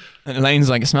 And Elaine's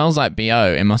like, it smells like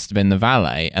BO. It must have been the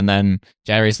valet. And then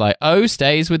Jerry's like, O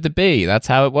stays with the B. That's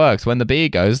how it works. When the B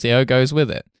goes, the O goes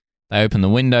with it. They open the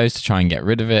windows to try and get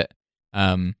rid of it.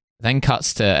 Then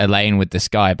cuts to Elaine with this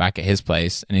guy back at his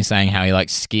place. And he's saying how he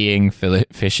likes skiing,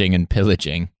 fishing, and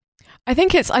pillaging. I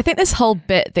think this whole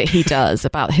bit that he does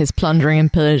about his plundering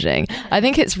and pillaging, I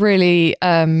think it's really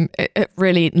a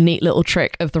really neat little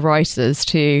trick of the writers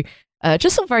to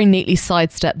just sort of very neatly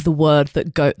sidestep the word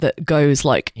that goes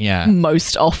like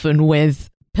most often with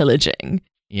pillaging.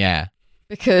 Yeah.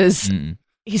 Because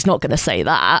he's not going to say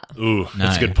that. Ooh,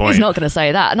 that's a good point. He's not going to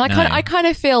say that. And I kind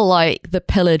of feel like the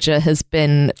pillager has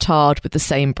been tarred with the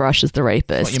same brush as the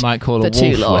rapist. What you might call a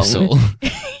wolf whistle.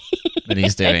 That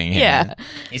he's doing here. Yeah.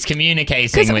 He's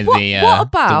communicating with the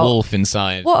wolf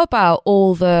inside. What about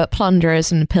all the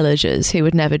plunderers and pillagers who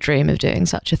would never dream of doing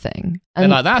such a thing? And they're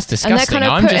like, that's disgusting.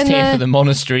 I'm just here for the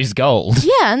monastery's gold.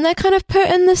 Yeah, and they're kind of put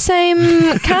in the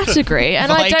same category.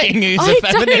 And I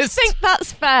don't think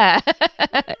that's fair.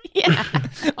 Yeah.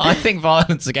 I think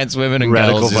violence against women and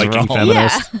Radical girls is Viking wrong.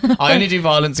 feminist. Yeah. I only do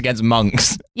violence against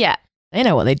monks. Yeah. They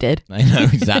know what they did. They know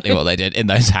exactly what they did in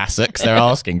those hassocks. They're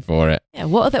asking for it. Yeah,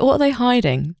 what are they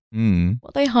hiding?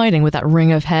 What are they hiding with that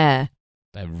ring of hair?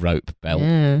 Their rope belt.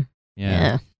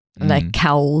 Yeah. And their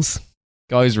cowls.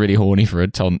 Guy's really horny for a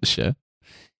tonsure.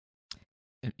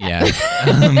 Yeah.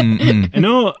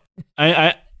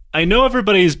 I know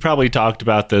everybody's probably talked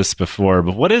about this before,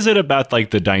 but what is it about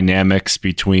like the dynamics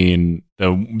between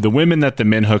the women that the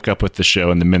men hook up with the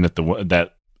show and the men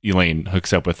that Elaine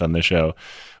hooks up with on the show?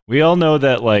 We all know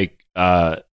that like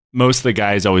most of the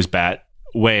guys always bat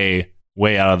way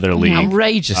out of their league.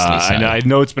 Outrageously so. I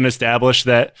know it's been established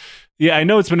that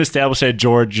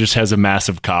George just has a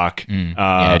massive cock.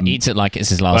 Eats it like it's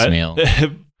his last meal.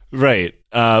 Right.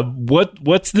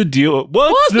 What's the deal?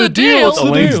 What's the deal with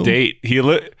Elaine's date?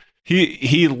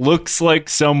 He looks like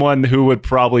someone who would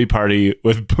probably party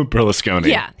with Berlusconi.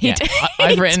 Yeah,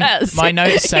 I've written my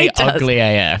notes say ugly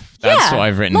AF. That's what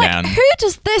I've written down. Who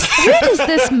does this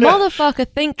motherfucker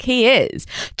think he is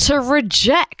to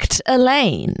reject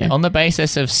Elaine on the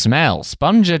basis of smell?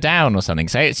 Sponge her down or something.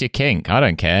 Say it's your kink. I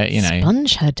don't care.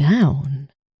 Sponge her down.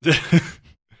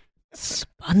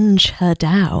 Sponge her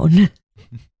down.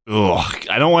 Ugh,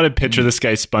 I don't want to picture this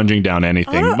guy sponging down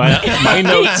anything. My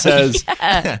note says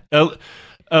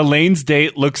Elaine's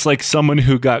date looks like someone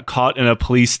who got caught in a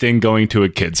police sting going to a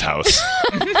kid's house.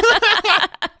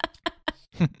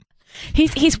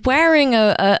 He's wearing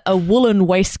a woolen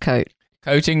waistcoat.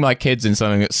 Coating my kids in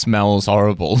something that smells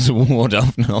horrible to ward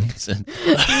off nonsense.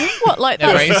 What, like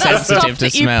They're very that sensitive stuff to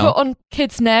that smell. you put on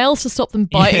kids' nails to stop them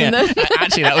biting them?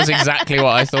 Actually, that was exactly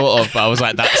what I thought of, but I was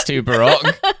like, that's too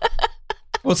baroque.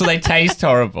 Also, they taste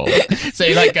horrible. So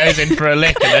he like goes in for a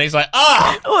lick and then he's like,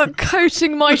 I'm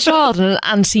coating my child in an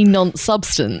anti-nonce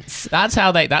substance. That's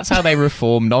how they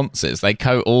reform nonces. They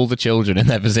coat all the children in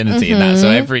their vicinity in that.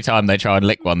 So every time they try and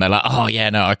lick one, they're like, oh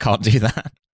yeah, no, I can't do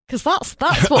that. Because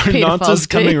that's what Are pedophiles nonces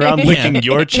do. coming around licking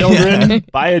your children?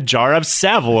 Buy a jar of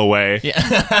Savile away.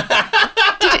 Yeah.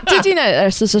 Did you know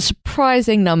there's a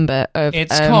surprising number of...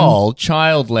 It's called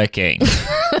child licking.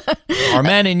 Are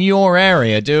men in your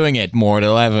area doing it, Mort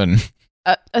 11?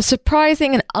 A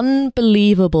surprising and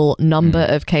unbelievable number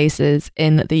of cases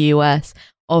in the US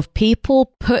of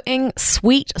people putting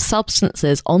sweet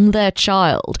substances on their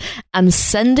child and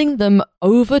sending them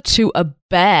over to a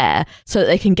bear so that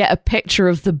they can get a picture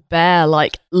of the bear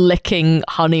like licking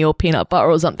honey or peanut butter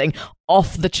or something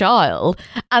off the child.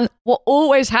 And what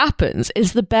always happens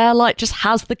is the bear like just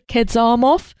has the kid's arm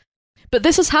off. But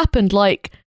this has happened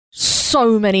like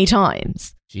so many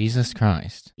times. Jesus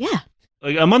Christ. Yeah.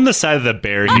 Like, I'm on the side of the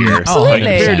bear here. Absolutely. Like, the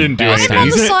bear didn't do anything. I'm on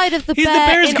the side of the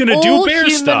bear in gonna all do bear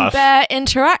human stuff. bear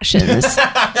interactions.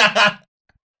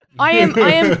 I am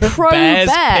pro Bears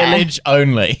bear. pillage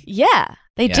only. Yeah,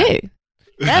 they do.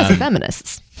 Bears are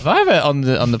feminists. Have I ever on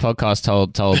the podcast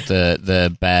told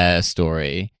the bear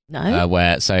story? No.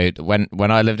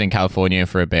 When I lived in California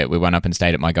for a bit, we went up and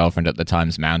stayed at my girlfriend at the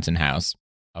time's mountain house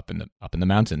up in the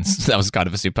mountains. That was kind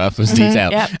of a superfluous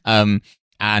detail. Yep.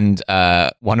 And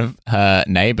one of her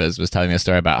neighbors was telling me a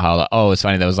story about how, it's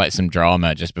funny, there was like some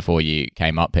drama just before you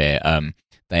came up here.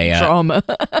 They Drama.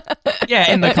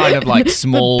 yeah, in the kind of like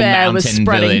small The bear was mountain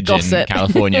spreading village gossip. in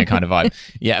California kind of vibe.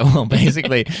 Yeah, well,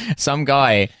 basically, some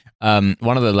guy, one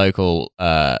of the local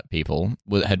people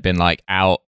had been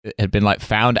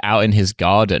found out in his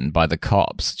garden by the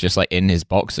cops, just like in his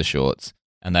boxer shorts,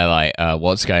 and they're like,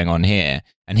 "What's going on here?"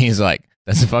 And he's like,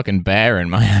 "There's a fucking bear in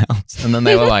my house." And then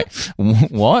they were like,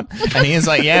 "What?" And he's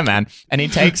like, "Yeah, man." And he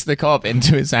takes the cop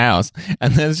into his house,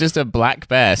 and there's just a black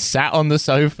bear sat on the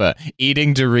sofa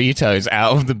eating Doritos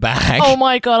out of the bag. Oh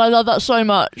my god, I love that so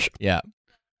much. Yeah.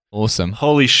 Awesome.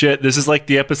 Holy shit, this is like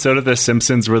the episode of The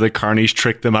Simpsons where the carnies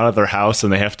trick them out of their house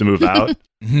and they have to move out.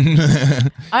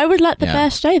 I would let the Yeah. bear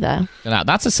stay there. Now,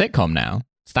 that's a sitcom now.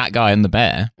 It's That Guy and the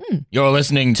Bear. You're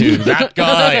listening to That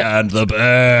Guy and the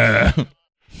Bear.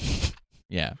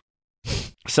 Yeah.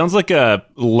 Sounds like a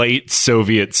late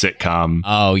Soviet sitcom.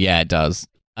 Oh, yeah, it does.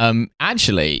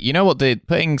 Actually, you know what?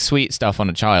 Putting sweet stuff on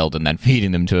a child and then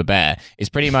feeding them to a bear is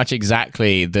pretty much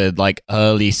exactly the like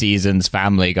early seasons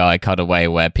Family Guy cutaway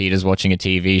where Peter's watching a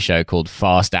TV show called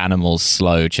Fast Animals,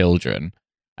 Slow Children,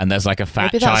 and there's like a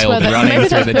fat child running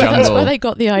through the jungle. That's where they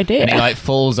got the idea. And he like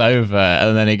falls over,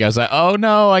 and then he goes like, "Oh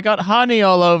no, I got honey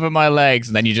all over my legs."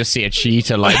 And then you just see a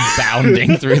cheetah like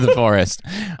bounding through the forest.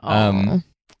 Aw.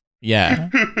 Yeah.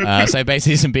 So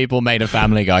basically, some people made a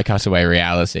Family Guy cutaway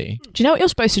reality. Do you know what you're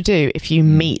supposed to do if you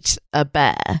meet a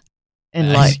bear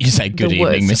in like you say, "Good the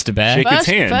evening, woods? Mr. Bear." Shake its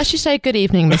hand. First you say good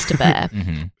evening, Mr. Bear.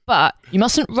 Mhm. But you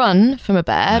mustn't run from a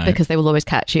bear No. because they will always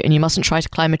catch you, and you mustn't try to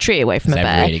climb a tree away from a They're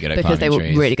bear really good at because they climbing were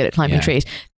trees. really good at climbing Yeah. trees.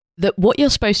 That what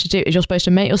you're supposed to do is you're supposed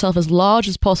to make yourself as large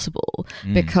as possible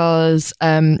because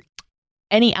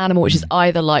any animal which is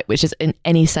either like which is in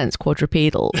any sense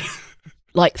quadrupedal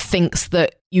like thinks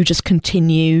that you just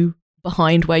continue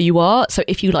behind where you are. So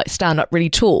if you like stand up really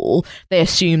tall, they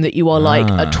assume that you are like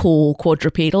a tall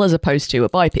quadrupedal as opposed to a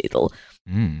bipedal.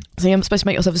 So you're supposed to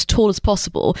make yourself as tall as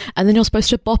possible, and then you're supposed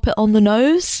to bop it on the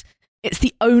nose. It's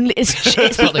the only. It's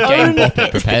what the game Bop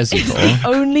It prepares you it's for. the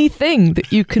only thing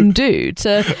that you can do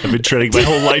to I've been training my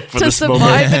whole life for to this survive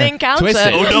moment. an encounter. Twist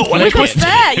it. Oh no, what Because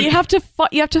happened? there you have to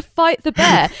fight. You have to fight the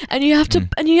bear, and you have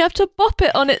to bop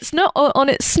it on its on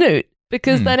its snoot.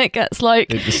 Because then it gets like,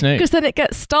 The snoot. because then it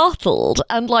gets startled,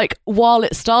 and like while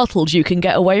it's startled, you can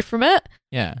get away from it.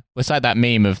 Yeah. It's like that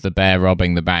meme of the bear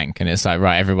robbing the bank, and it's like,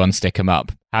 right, everyone stick him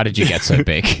up. How did you get so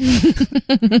big?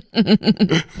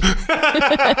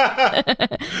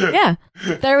 Yeah,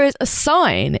 there is a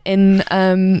sign in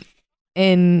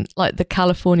like the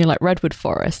California like redwood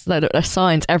forest. There are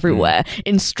signs everywhere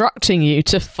instructing you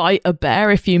to fight a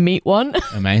bear if you meet one.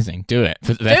 Amazing. Do it.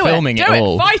 They're Do filming do it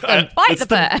all. Fight them. Fight It's the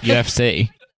the- bear. UFC.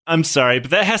 I'm sorry,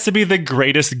 but that has to be the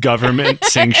greatest government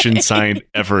sanctioned sign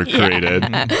ever created.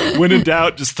 When in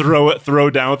doubt, just throw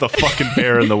down with a fucking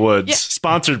bear in the woods. Yeah.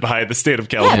 Sponsored by the state of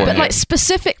Yeah, California. but like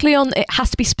specifically on it has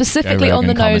to be specifically Joe on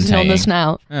the Rogan nose and on the commentating.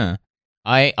 snout. Huh.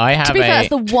 I have To be fair, that's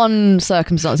the one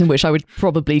circumstance in which I would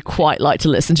probably quite like to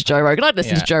listen to Joe Rogan. I'd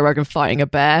listen Yeah. to Joe Rogan fighting a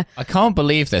bear. I can't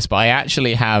believe this, but I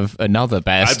actually have another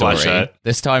bear I'd watch story. that.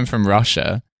 This time from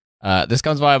Russia. This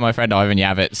comes via my friend Ivan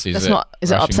Yavitz, who's That's a not- is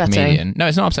it Russian upsetting? comedian. No,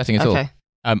 it's not upsetting at all. Okay.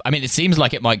 I mean, it seems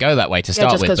like it might go that way to Yeah,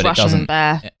 start just with, because but it Russian doesn't.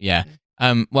 bear. Yeah.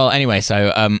 Well, anyway,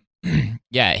 so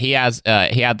yeah, he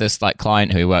had this like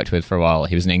client who he worked with for a while.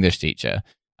 He was an English teacher.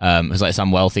 It was like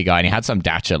some wealthy guy, and he had some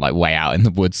dacha like way out in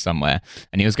the woods somewhere.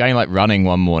 And he was going like running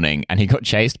one morning, and he got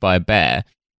chased by a bear,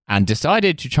 and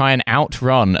decided to try and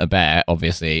outrun a bear.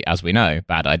 Obviously, as we know,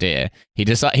 bad idea.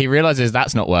 He realizes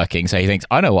that's not working, so he thinks,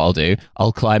 I know what I'll do.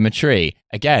 I'll climb a tree.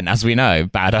 Again, as we know,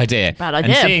 bad idea. Bad And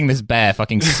idea. seeing this bear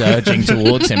fucking surging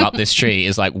towards him up this tree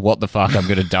is like, what the fuck? I'm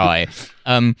gonna die.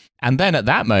 And then at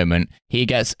that moment, he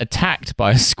gets attacked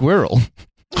by a squirrel,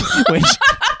 which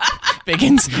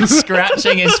begins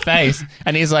scratching his face,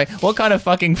 and he's like, what kind of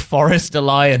fucking forest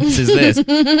alliance is this? And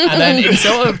then in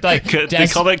sort of like They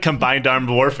call that combined armed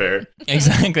warfare.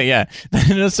 exactly, yeah.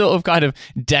 Then in a sort of kind of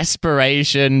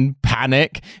desperation,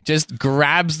 panic, just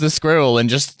grabs the squirrel and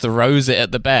just throws it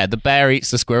at the bear. The bear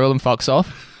eats the squirrel and fucks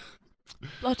off.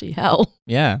 Bloody hell.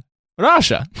 Yeah.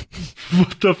 Russia.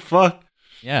 What the fuck?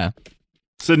 Yeah.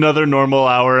 It's another normal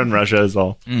hour in Russia is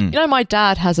all. You know, my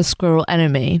dad has a squirrel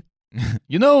enemy.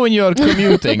 You know when you're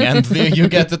commuting and you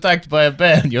get attacked by a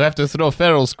bear, you have to throw a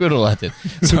feral squirrel at it.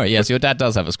 Sorry, yes, your dad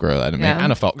does have a squirrel enemy Yeah.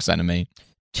 and a fox enemy.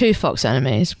 2 fox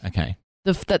enemies. Okay.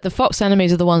 The fox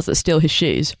enemies are the ones that steal his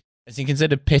shoes. Has he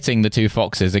considered pitting the 2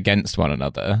 foxes against one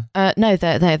another? No,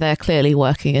 they're clearly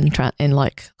working in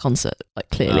like concert, like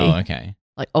clearly. Oh, okay.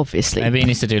 Like, obviously. Maybe he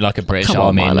needs to do like a British Come on,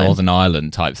 Army in Milo. Northern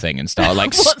Ireland type thing and start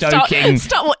like stoking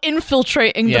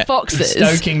infiltrating the foxes,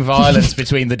 stoking violence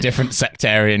between the different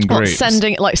sectarian groups.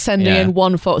 Sending in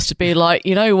one fox to be like,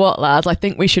 you know what, lads, I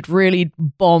think we should really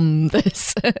bomb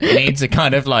this. He needs a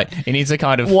kind of Fox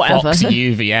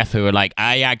UVF who are like,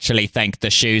 I actually think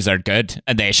the shoes are good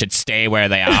and they should stay where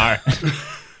they are.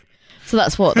 So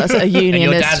that's a unionist. And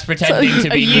your dad's pretending to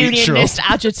be unionist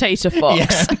neutral. agitator fox.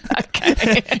 Yeah.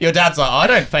 Okay. Your dad's like, I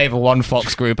don't favour one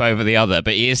fox group over the other,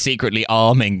 but he is secretly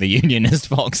arming the unionist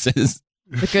foxes.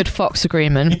 The good fox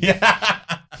agreement.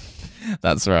 Yeah.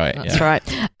 That's right. That's right.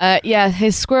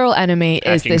 His squirrel enemy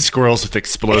is this squirrels with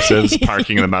explosives,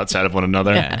 parking them outside of one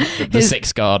another. Yeah. The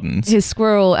Six Gardens. His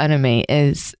squirrel enemy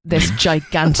is this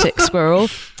gigantic squirrel.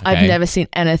 Okay. I've never seen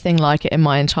anything like it in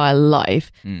my entire life.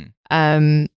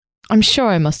 I'm sure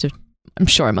I must have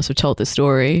told this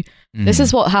story. This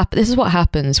is what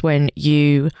happens when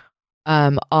you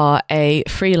are a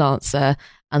freelancer,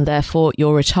 and therefore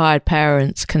your retired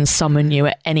parents can summon you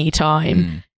at any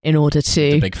time in order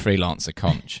to the big freelancer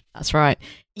conch. That's right.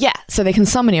 Yeah, so they can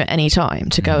summon you at any time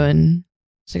to go and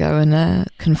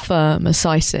confirm a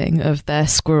sighting of their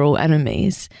squirrel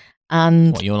enemies.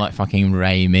 And you're like fucking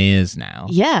Ray Mears now.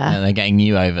 Yeah. And they're getting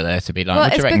you over there to be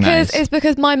like, it's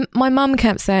because my mum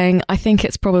kept saying, I think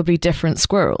it's probably different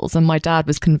squirrels. And my dad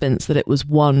was convinced that it was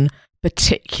one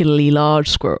particularly large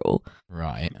squirrel.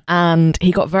 Right. And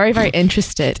he got very, very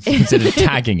interested. Instead of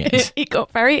tagging it. He got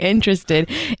very interested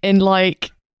in like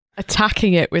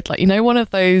attacking it with, like, you know, one of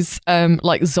those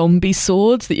like zombie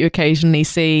swords that you occasionally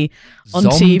see on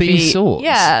zombie TV. Swords?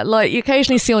 Yeah, like you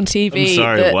occasionally see on TV. I'm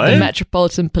sorry, the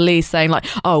Metropolitan Police saying like,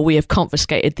 "Oh, we have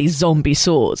confiscated these zombie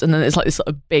swords," and then it's like this sort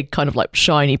of big kind of like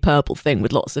shiny purple thing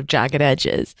with lots of jagged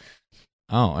edges.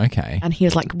 Oh, okay. And he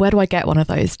was like, where do I get one of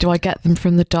those? Do I get them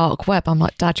from the dark web? I'm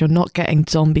like, Dad, you're not getting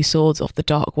zombie swords off the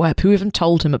dark web. Who even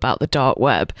told him about the dark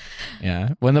web?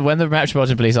 Yeah. When the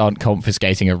Metropolitan Police aren't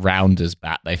confiscating a rounder's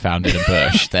bat they found in a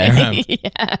bush, they're...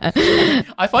 Yeah.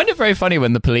 I find it very funny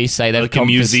when the police say they've... Like a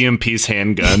museum piece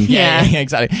handgun. Yeah,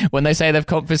 exactly. When they say they've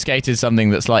confiscated something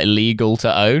that's like legal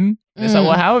to own, it's like,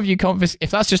 well, how have you confiscated...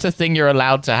 If that's just a thing you're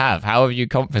allowed to have, how have you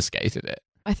confiscated it?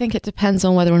 I think it depends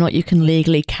on whether or not you can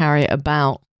legally carry it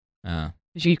about.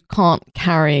 Because you can't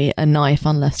carry a knife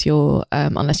unless you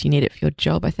need it for your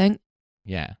job, I think.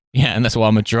 Yeah, and that's why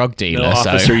I'm a drug dealer. No,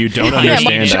 officer, you don't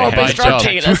understand. Yeah, my job is drug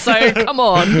dealer, so come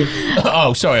on.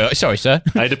 Oh, sorry, sir.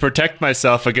 I had to protect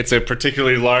myself against a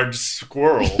particularly large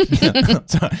squirrel.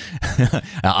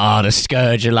 The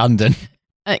scourge of London.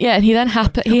 Yeah, and he then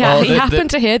happened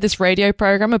to hear this radio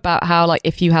program about how, like,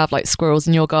 if you have like squirrels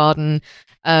in your garden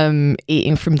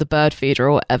eating from the bird feeder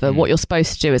or whatever, what you're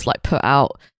supposed to do is like put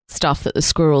out stuff that the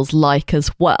squirrels like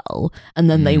as well, and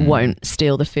then they won't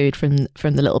steal the food from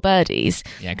the little birdies.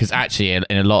 Yeah, because actually in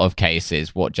a lot of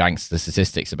cases what janks the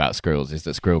statistics about squirrels is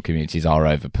that squirrel communities are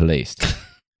over policed.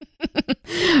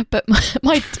 But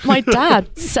my dad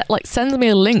sends me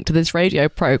a link to this radio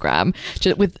program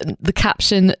with the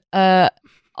caption,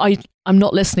 I'm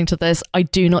not listening to this, I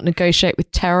do not negotiate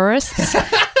with terrorists.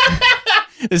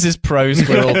 This is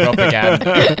pro-squirrel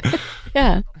propaganda.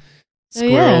 Yeah.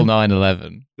 Squirrel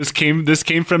 9/11. This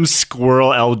came from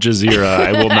Squirrel Al Jazeera.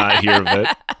 I will not hear of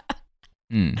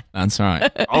it. That's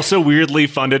right. Also weirdly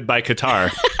funded by Qatar.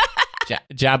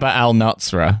 Jabba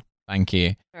al-Nusra. Thank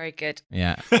you. Very good.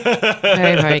 Yeah.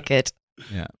 Very, very good.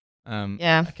 Yeah.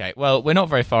 Yeah. Okay. Well, we're not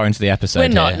very far into the episode. We're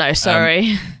not. No,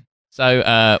 sorry.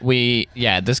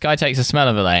 This guy takes a smell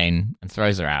of Elaine and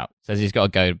throws her out. Says he's got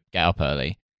to go get up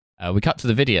early. We cut to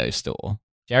the video store.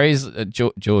 Jerry's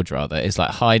George is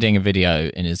like hiding a video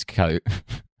in his coat,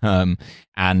 and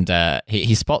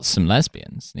he spots some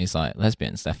lesbians. And he's like,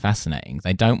 lesbians, they're fascinating.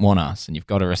 They don't want us, and you've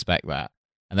got to respect that.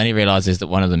 And then he realizes that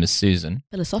one of them is Susan.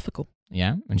 Philosophical.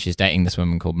 Yeah, and she's dating this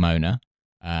woman called Mona.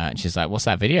 And she's like, what's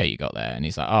that video you got there? And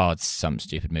he's like, oh, it's some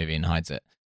stupid movie, and hides it.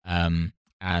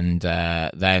 And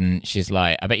then she's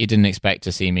like, I bet you didn't expect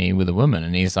to see me with a woman.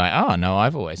 And he's like, oh, no,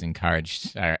 I've always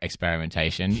encouraged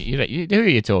experimentation. Who are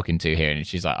you talking to here? And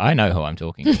she's like, I know who I'm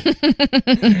talking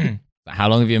to. Like, how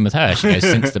long have you been with her? She goes,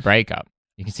 since the breakup.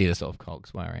 You can see the sort of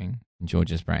cogs whirring in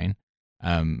George's brain.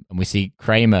 And we see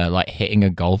Kramer like hitting a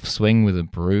golf swing with a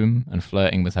broom and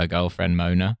flirting with her girlfriend,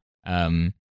 Mona.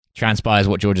 Transpires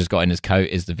what George has got in his coat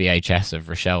is the VHS of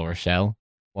Rochelle.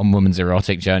 One woman's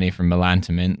erotic journey from Milan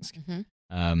to Minsk.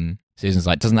 Mm-hmm. Susan's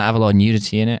like, doesn't that have a lot of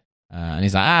nudity in it? And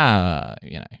he's like,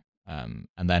 and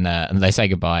then they say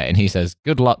goodbye, and he says,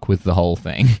 good luck with the whole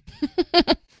thing.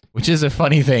 Which is a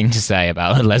funny thing to say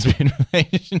about a lesbian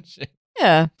relationship.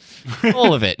 Yeah.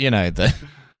 All of it,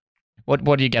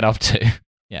 what do you get up to?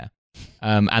 Yeah.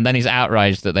 And then he's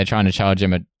outraged that they're trying to charge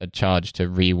him a charge to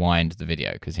rewind the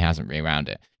video because he hasn't rewound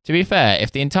it. To be fair,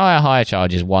 if the entire hire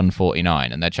charge is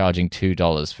 $1.49 and they're charging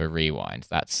 $2 for rewind,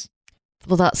 that's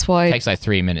why it takes like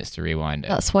 3 minutes to rewind it.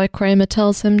 That's why Kramer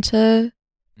tells him to.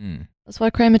 That's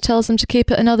why Kramer tells him to keep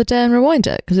it another day and rewind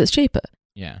it because it's cheaper.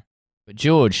 Yeah, but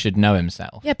George should know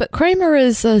himself. Yeah, but Kramer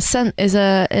is a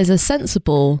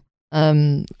sensible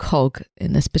cog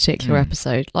in this particular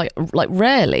episode. Like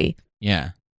rarely.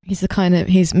 Yeah. He's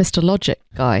Mr. Logic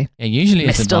guy. Yeah, usually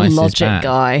it's Mr. Logic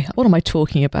guy. What am I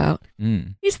talking about?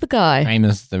 He's the guy.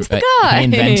 Kramer's the guy. He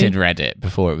invented Reddit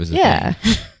before it was a thing.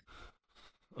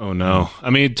 Oh no. I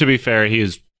mean, to be fair, he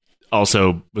was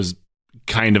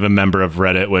kind of a member of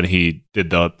Reddit when he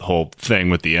did the whole thing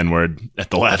with the N-word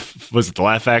at the Laugh. Was it the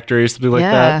Laugh Factory or something like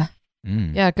that?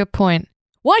 Yeah, good point.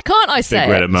 Why can't I say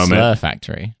Big Reddit it? moment. Slur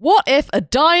Factory. What if a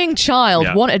dying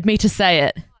child wanted me to say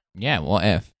it? Yeah, what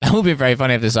if? That would be very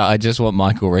funny if I just want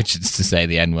Michael Richards to say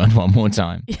the N-word one more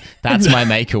time. That's my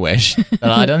make-a-wish.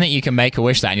 I don't think you can make a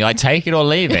wish that. And you're like, take it or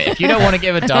leave it. If you don't want to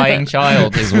give a dying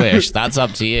child his wish, that's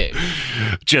up to you.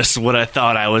 Just when I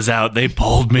thought I was out, they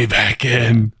pulled me back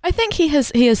in. I think he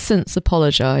has since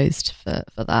apologized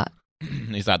for that.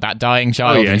 He's like, that dying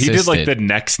child insisted. He did like the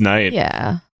next night.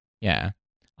 Yeah. Yeah.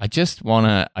 I just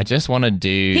wanna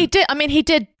do. He did. I mean, he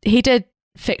did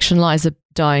fictionalize a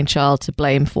dying child to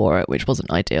blame for it, which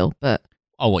wasn't ideal. But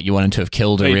what, you want him to have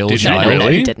killed a Wait, real did you child? really? No,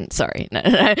 he didn't. Sorry, no.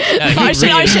 I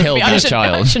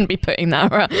shouldn't be putting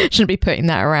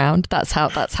that around. That's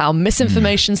how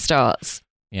misinformation starts.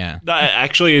 Yeah.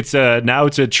 Actually, it's a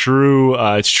true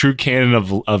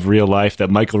canon of real life that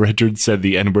Michael Richards said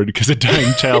the N-word because a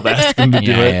dying child asked him to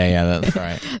do it. Yeah, that's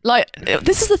right. Like,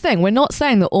 this is the thing. We're not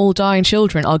saying that all dying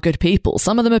children are good people.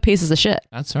 Some of them are pieces of shit.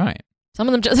 That's right. Some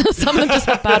of them just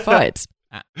have bad vibes.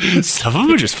 Some of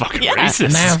them are just fucking racist.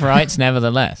 And they have rights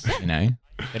nevertheless, you know.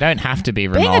 They don't have to be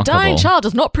remarkable. Being a dying child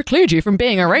does not preclude you from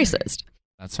being a racist.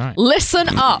 That's right. Listen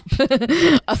up.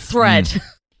 A thread.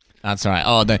 That's right.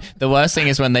 Oh, the worst thing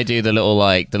is when they do the little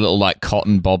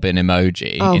cotton bobbin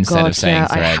emoji instead of saying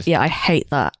thread. I hate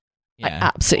that. Yeah.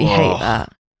 I absolutely hate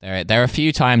that. There are a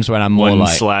few times when I'm more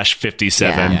 1/57.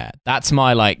 Yeah, that's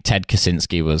my like Ted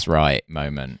Kaczynski was right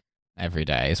moment every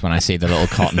day is when I see the little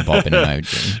cotton bobbin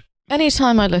emoji.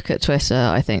 Anytime I look at Twitter,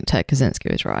 I think Ted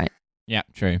Kaczynski was right. Yeah,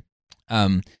 true.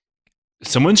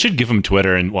 Someone should give him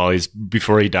Twitter and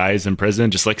before he dies in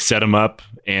prison, just like set him up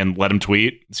and let him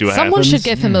tweet. See what happens. Someone should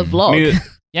give him a vlog.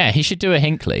 Yeah, he should do a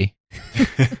Hinckley.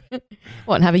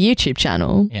 What, and have a YouTube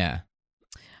channel? Yeah.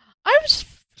 I was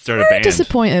very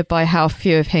disappointed by how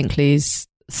few of Hinckley's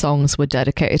songs were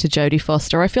dedicated to Jodie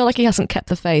Foster. I feel like he hasn't kept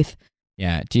the faith.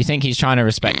 Yeah. Do you think he's trying to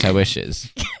respect her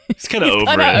wishes? He's kind of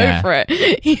over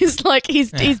it. He's like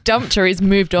he's dumped her. He's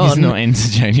moved on. He's not into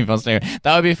Jodie Foster.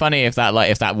 That would be funny if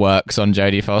that works on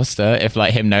Jodie Foster. If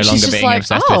like him no longer being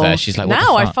obsessed with her, she's like, what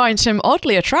now the fuck? I find him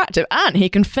oddly attractive, and he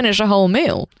can finish a whole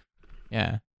meal.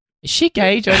 Yeah. Is she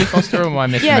gay, Jodie Foster, or am I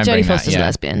misremembering Yeah, Jodie that? Foster's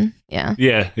lesbian. Yeah.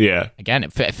 Yeah. Again,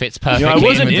 it fits perfectly. I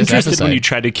wasn't with interested this when you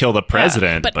tried to kill the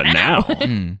president, but now.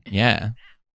 Yeah.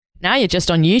 Now you're just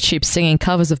on YouTube singing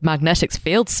covers of Magnetic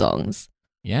Fields songs.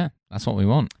 Yeah, that's what we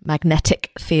want.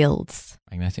 Magnetic Fields.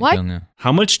 Magnetic Field, yeah.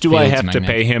 How much do I have to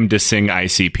pay him to sing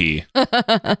ICP?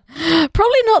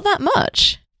 Probably not that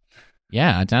much.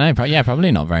 Yeah, I don't know.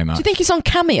 Probably not very much. Do you think he's on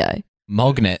Cameo?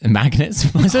 Magnets?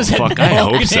 Fuck, I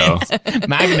hope so.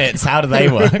 Magnets, how do they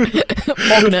work?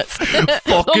 Magnets.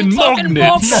 Fucking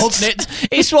magnets. Magnets.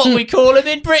 It's what we call them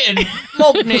in Britain.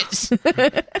 Magnets.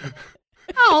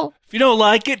 Oh. If you don't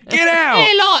like it, get out.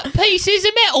 They're like pieces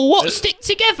of metal. What stick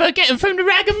together? Get them from the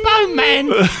Rag and Bone Man.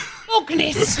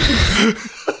 Magnets.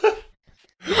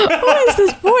 What is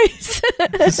this voice?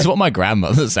 This is what my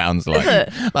grandmother sounds like.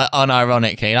 Like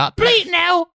unironically, like bleat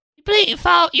now. You bleating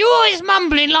father. You're always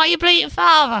mumbling like your bleating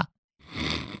father.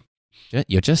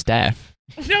 You're just deaf.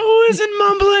 No, I isn't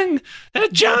mumbling.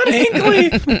 That's John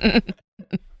Hinckley.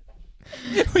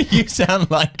 You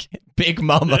sound like Big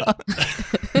Mama.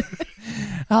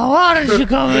 Oh, why don't you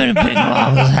come in Big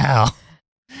Mama's house?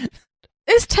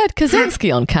 Is Ted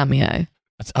Kaczynski on Cameo?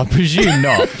 I presume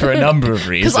not, for a number of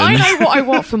reasons. Because I know what I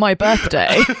want for my birthday.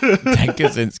 Ted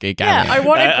Kaczynski Cameo. Yeah, I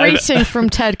want a greeting from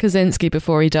Ted Kaczynski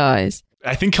before he dies.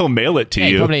 I think he'll mail it to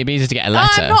you. Probably it'd be easy to get a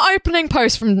letter. I'm not opening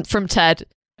posts from Ted.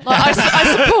 Like,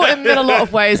 I support him in a lot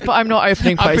of ways, but I'm not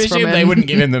opening posts from him. I presume they wouldn't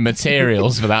give him the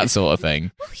materials for that sort of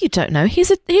thing. Well, you don't know.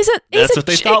 That's what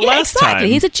they thought last time.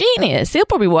 He's a genius. He'll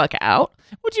probably work it out.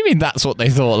 What do you mean that's what they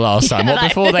thought last time? What,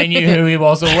 before they knew who he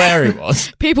was or where he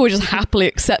was? People were just happily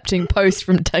accepting posts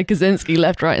from Ted Kaczynski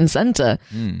left, right and centre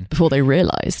before they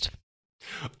realised.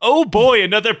 Oh boy,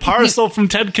 another parcel from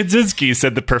Ted Kaczynski,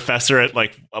 said the professor at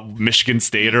like Michigan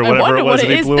State or whatever it was that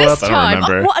he blew up. I don't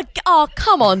remember. Oh,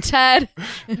 come on, Ted.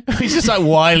 He's just like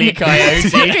Wile E. Coyote.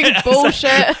 Fucking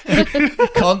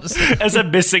bullshit. Constant. As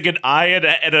I'm missing an eye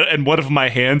and one of my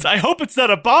hands, I hope it's not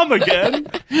a bomb again.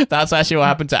 That's actually what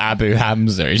happened to Abu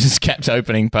Hamza. He just kept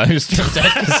opening posts from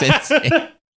Ted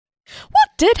Kaczynski. What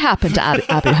did happen to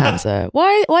Abu Hamza?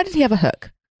 Why did he have a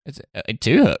hook? It's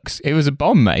 2 hooks. He was a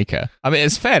bomb maker. I mean,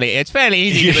 it's fairly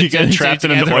easy to get trapped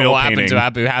in an oil what painting. happened to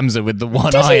Abu Hamza with the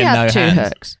one Did eye he and have no 2 hands.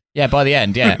 hooks? Yeah, by the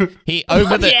end, yeah. He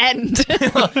over the end.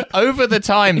 over the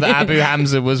time that Abu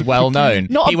Hamza was well known,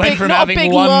 he went from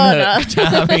having 1 hook to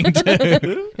having 2.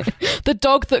 The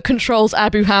dog that controls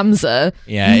Abu Hamza.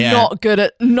 Yeah. Not good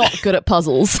at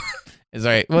puzzles.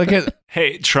 Sorry. Well,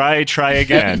 Hey, try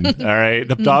again. All right,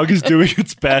 the dog is doing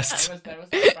its best.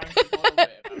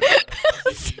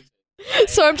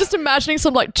 So I'm just imagining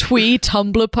some like twee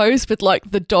Tumblr post with like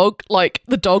the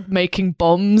dog making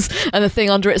bombs and the thing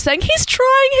under it saying he's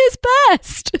trying his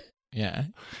best. Yeah.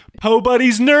 Po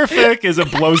Buddy's Nerfic as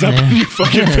it blows up in your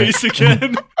fucking face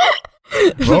again.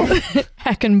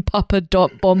 Heckin' Papa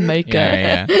dot bomb maker.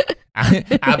 Yeah.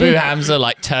 Abu Hamza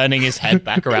like turning his head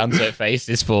back around so it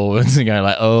faces forwards and going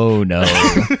like, oh no.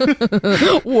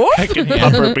 What?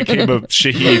 Pupper became a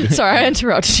shaheed. Sorry, I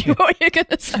interrupted you. What were you going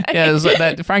to say? Yeah, it was like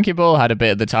that. Frankie Ball had a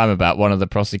bit at the time about one of the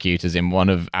prosecutors in one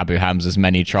of Abu Hamza's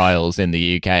many trials in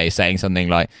the UK saying something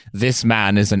like, this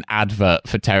man is an advert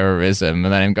for terrorism.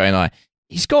 And then him going like,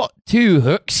 he's got 2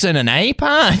 hooks and an eye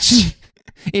patch.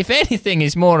 If anything,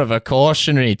 he's more of a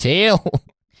cautionary tale.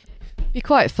 It'd be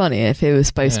quite funny if it was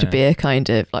supposed to be a kind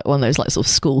of like one of those like sort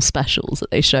of school specials that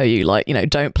they show you, like, you know,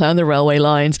 don't play on the railway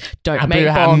lines, don't Abu make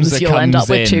bombs, you'll end up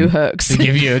with 2 hooks. To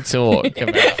give you a talk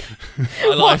about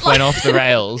my life went off the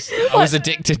rails. I was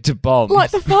addicted to bombs.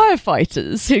 Like the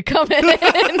firefighters who come in.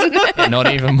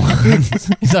 Not even once.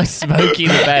 He's like Smokey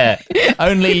the Bear.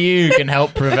 Only you can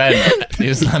help prevent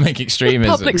Islamic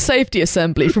extremism. Public Safety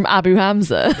Assembly from Abu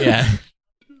Hamza. Yeah.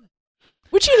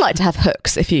 Would you like to have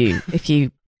hooks if you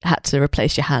had to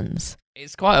replace your hands?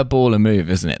 It's quite a baller move,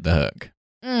 isn't it, the hook?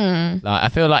 Like, I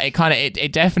feel like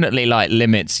it definitely like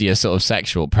limits your sort of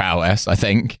sexual prowess, I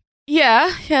think.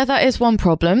 Yeah, that is one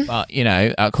problem. But, you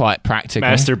know, quite practical.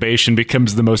 Masturbation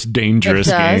becomes the most dangerous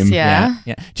It does, game. Yeah.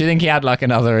 Do you think he had like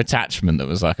another attachment that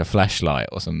was like a fleshlight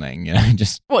or something? You know,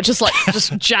 just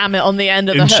jam it on the end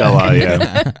of the hook? Inshallah,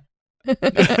 yeah.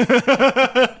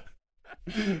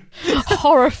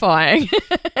 Horrifying.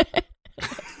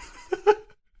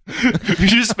 You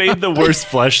just made the worst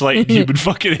fleshlight in human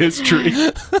fucking history.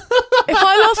 If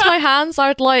I lost my hands,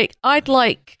 I'd like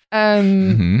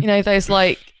you know, those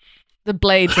like the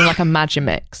blades in like a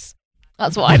Magimix.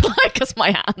 That's what I'd like as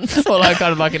my hands. Or like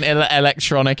kind of like an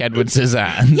electronic Edward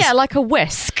Scissorhands. Yeah, like a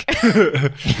whisk.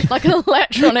 Like an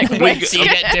electronic whisk. You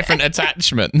get different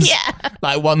attachments. Yeah.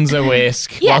 Like one's a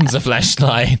whisk, Yeah. one's a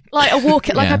fleshlight. Like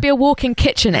I'd be a walking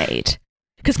KitchenAid.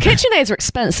 Because KitchenAids are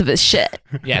expensive as shit.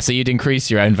 Yeah, so you'd increase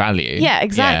your own value. Yeah,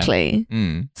 exactly. Yeah.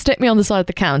 Mm. Stick me on the side of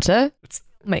the counter.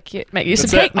 Make use That's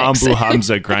of cake that mix. Abu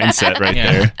Hamza grind set right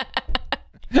there.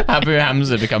 Abu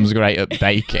Hamza becomes great at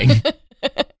baking.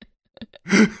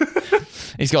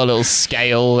 He's got a little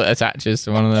scale that attaches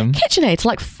to one of them. KitchenAid's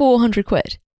like 400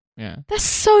 quid. Yeah. That's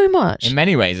so much. In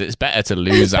many ways, it's better to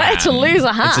lose a hand. Better to lose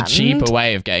a hand. It's a cheaper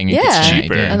way of getting a Yeah. KitchenAid.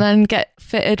 Cheaper. Yeah. And then get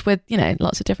fitted with, you know,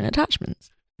 lots of different attachments.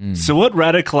 So what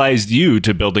radicalized you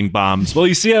to building bombs? Well,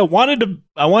 you see, I wanted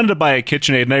to buy a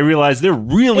KitchenAid, and I realized they're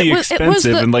really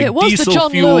expensive, and like diesel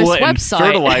fuel and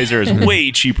fertilizer is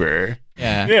way cheaper.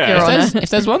 Yeah. Yeah. If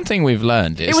there's one thing we've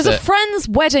learned, It was a friend's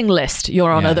wedding list,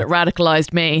 Your Honour, that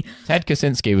radicalized me. Ted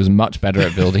Kaczynski was much better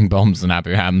at building bombs than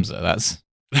Abu Hamza. That's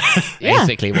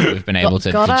basically what we've been able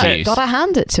to deduce. Gotta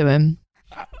hand it to him.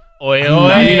 Oi,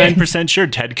 I'm 99% sure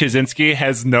Ted Kaczynski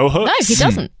has no hooks. No, he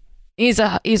doesn't. He's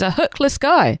a hookless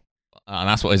guy. And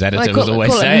that's what his editor was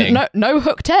always saying. No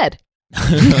hook Ted.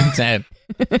 Ted.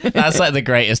 That's like the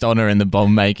greatest honor in the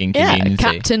bomb making community. Yeah,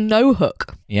 Captain No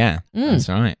Hook. Yeah, that's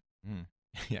right.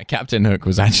 Yeah, Captain Hook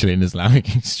was actually an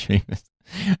Islamic extremist.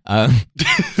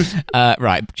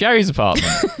 Right, Jerry's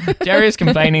apartment. Jerry is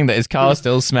complaining that his car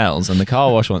still smells, and the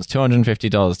car wash wants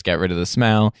 $250 to get rid of the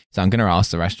smell. So I'm going to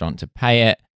ask the restaurant to pay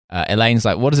it. Elaine's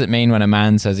like, what does it mean when a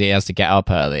man says he has to get up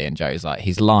early? And Jerry's like,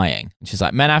 he's lying. And she's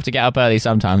like, men have to get up early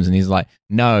sometimes. And he's like,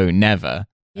 no, never.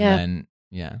 Yeah. And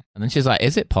then she's like,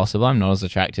 is it possible I'm not as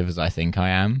attractive as I think I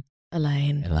am?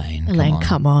 Elaine, come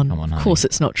come on. on. Honey. Of course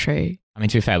it's not true. I mean,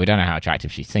 to be fair, we don't know how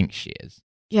attractive she thinks she is.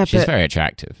 Yeah, She's but very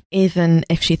attractive. even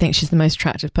if she thinks she's the most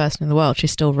attractive person in the world,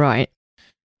 she's still right.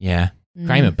 Yeah.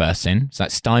 Kramer bursts in. It's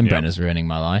like Steinbrenner's ruining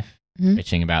my life.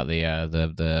 bitching about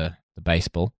the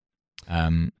baseball.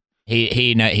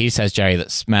 He says Jerry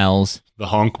that smells. The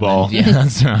honk ball. Yeah,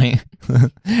 that's right.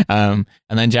 And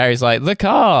then Jerry's like, the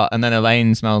car. And then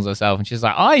Elaine smells herself and she's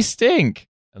like, I stink.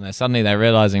 And then suddenly they're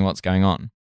realizing what's going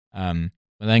on.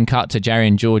 We then cut to Jerry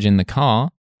and George in the car.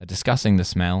 They're discussing the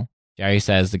smell. Jerry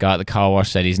says the guy at the car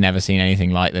wash said he's never seen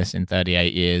anything like this in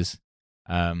 38 years.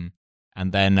 And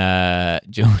then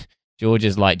George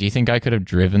is like, do you think I could have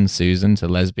driven Susan to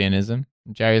lesbianism?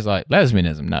 And Jerry's like,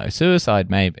 lesbianism? No. Suicide?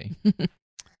 Maybe.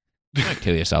 Don't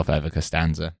kill yourself over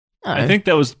Costanza. Oh. I think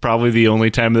that was probably the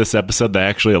only time of this episode that I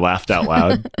actually laughed out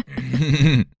loud.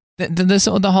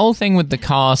 The whole thing with the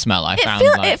car smell,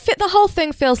 the whole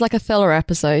thing feels like a filler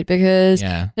episode because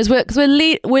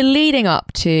we're leading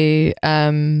up to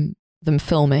them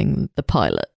filming the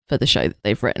pilot for the show that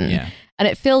they've written, and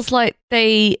it feels like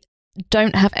they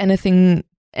don't have anything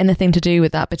to do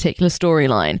with that particular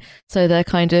storyline, so they're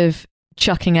kind of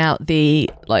chucking out the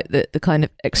kind of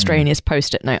extraneous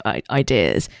post-it note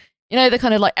ideas. You know, they're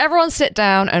kind of like, everyone sit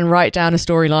down and write down a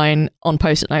storyline on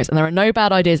post-it notes, and there are no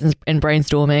bad ideas in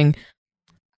brainstorming.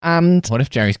 And what if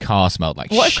Jerry's car smelled like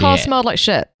shit? What if car smelled like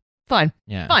shit? Fine.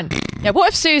 Yeah. Fine. Yeah, what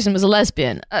if Susan was a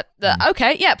lesbian?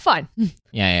 Okay, yeah, fine.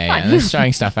 Yeah. They're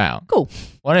throwing stuff out. Cool.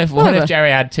 What if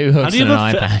Jerry had two hooks and an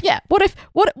iPad? Yeah, what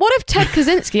if Ted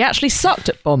Kaczynski actually sucked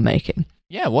at bomb making?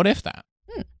 Yeah, what if that?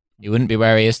 He wouldn't be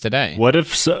where he is today. What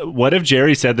if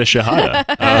Jerry said the Shahada?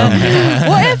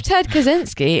 What if Ted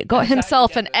Kaczynski got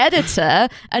himself an editor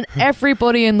and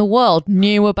everybody in the world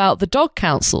knew about the dog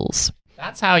councils?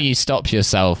 That's how you stop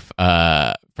yourself,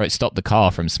 stop the car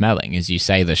from smelling, is you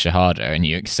say the Shahada and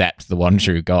you accept the one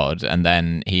true God, and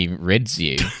then he rids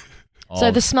you. So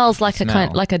the smell's like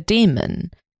a demon.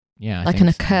 Yeah, like an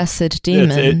accursed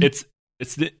demon.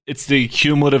 It's the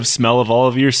cumulative smell of all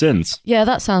of your sins. Yeah,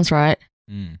 that sounds right.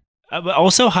 But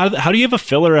also, how do you have a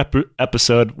filler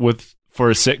episode for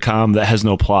a sitcom that has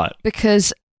no plot?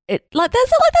 Because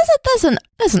there's an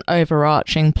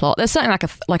overarching plot. There's something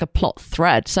like a plot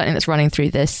thread, something that's running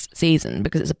through this season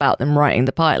because it's about them writing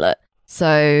the pilot.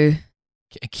 So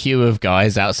a queue of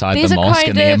guys outside the mosque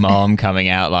and the imam coming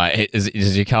out like,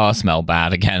 does your car smell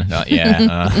bad again? Like,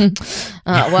 yeah.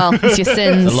 Well, it's your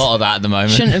sins. A lot of that at the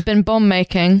moment. Shouldn't have been bomb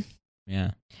making.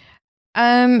 Yeah.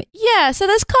 So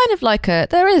there's kind of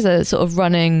there is a sort of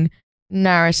running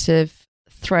narrative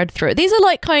thread through it. These are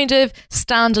like kind of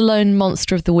standalone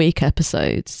Monster of the Week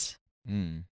episodes.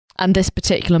 And this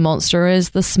particular monster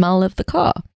is the smell of the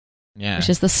car. Yeah. Which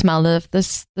is the smell of the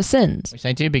sins. Which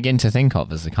they do begin to think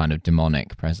of as a kind of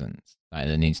demonic presence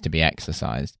that needs to be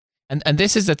exorcised. And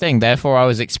this is the thing, therefore I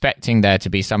was expecting there to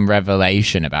be some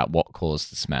revelation about what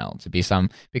caused the smell,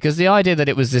 because the idea that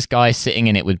it was this guy sitting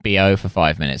in it with BO for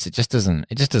 5 minutes, it just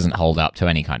doesn't hold up to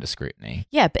any kind of scrutiny.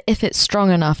 Yeah, but if it's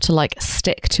strong enough to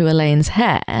stick to Elaine's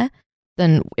hair,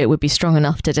 then it would be strong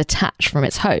enough to detach from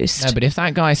its host. No, but if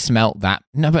that guy smelt that,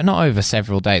 but not over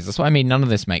several days. That's what I mean. None of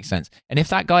this makes sense. And if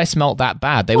that guy smelt that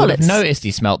bad, they would have noticed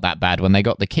he smelt that bad when they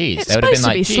got the keys. They would have been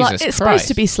like, Jesus Christ. It's supposed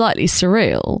to be slightly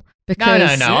surreal.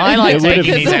 Because, no. I like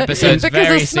taking these episodes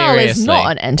very seriously. Because the smell is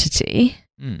not an entity.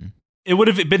 It would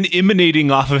have been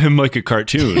emanating off of him like a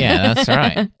cartoon. Yeah, that's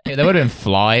right. There would have been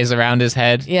flies around his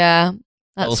head. Yeah,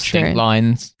 that's little true. stink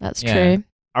lines. That's true.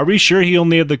 Are we sure he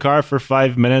only had the car for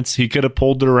 5 minutes? He could have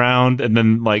pulled it around, and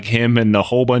then him and a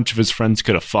whole bunch of his friends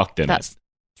could have fucked in it.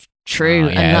 True,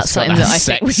 and that's something that I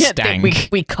think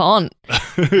we can't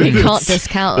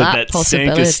discount that possibility.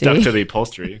 That sink is stuck to the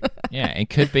upholstery. Yeah, it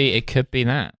could be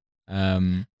that.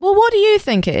 Well, what do you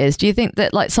think it is? Do you think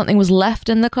that something was left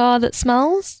in the car that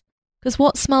smells? Because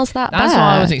what smells that bad? That's what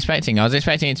I was expecting. I was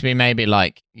expecting it to be maybe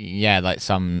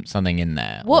something in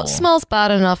there. What smells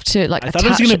bad enough to attach I thought it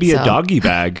was going to be a doggy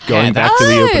bag going back to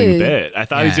the opening bit. I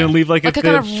thought he was going to leave a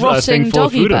kind of rotting thing full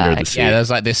of doggy food bag. under the seat.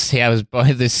 Yeah, there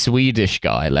was this Swedish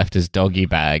guy left his doggy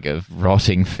bag of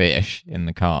rotting fish in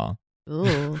the car.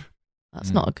 Ooh,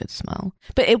 that's not a good smell.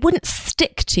 But it wouldn't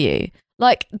stick to you.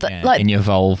 In your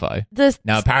Volvo.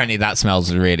 Now, apparently that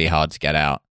smells really hard to get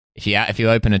out. If you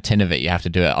open a tin of it, you have to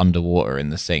do it underwater in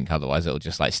the sink, otherwise it'll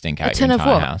just stink out your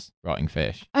entire house. Rotting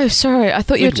fish. Oh, sorry, I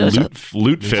thought you were just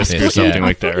lutefisk or something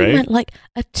like that, right? You meant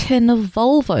a tin of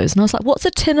Volvos, and I was like, "What's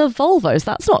a tin of Volvos?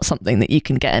 That's not something that you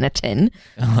can get in a tin."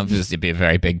 Obviously, it'd be a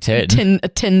very big tin. A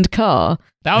tinned car.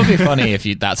 That would be funny if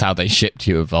that's how they shipped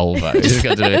you a Volvo.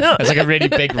 It's like a really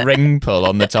big ring pull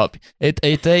on the top. It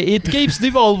keeps the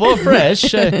Volvo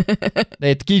fresh.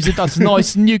 It gives it a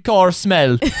nice new car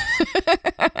smell.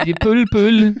 You pull.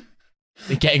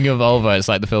 You're getting a Volvo. It's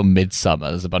like the film Midsummer.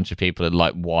 There's a bunch of people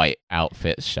in white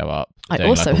outfits show up. I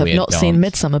also have not seen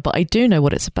Midsummer, but I do know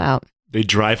what it's about. They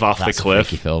drive off That's the a cliff.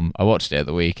 freaky film. I watched it at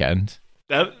the weekend.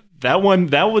 That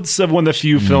was one of the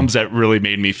few films that really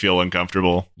made me feel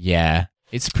uncomfortable. Yeah,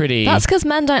 it's pretty. That's because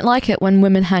men don't like it when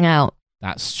women hang out.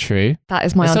 That's true. That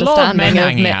is my There's a lot of understanding men of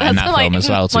hanging out in that film as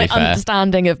well, to my be fair.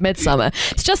 understanding of Midsummer.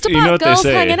 It's just about You know what girls they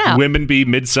say? hanging out. Women be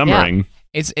midsummering.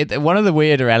 It's one of the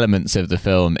weirder elements of the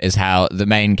film is how the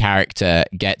main character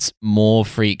gets more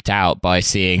freaked out by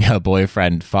seeing her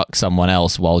boyfriend fuck someone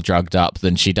else while drugged up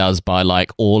than she does by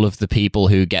like all of the people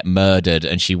who get murdered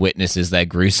and she witnesses their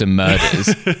gruesome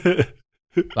murders.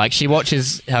 Like she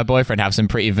watches her boyfriend have some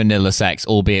pretty vanilla sex,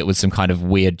 albeit with some kind of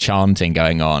weird chanting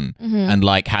going on, and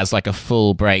like has like a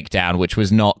full breakdown, which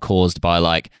was not caused by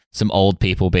like some old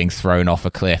people being thrown off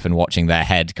a cliff and watching their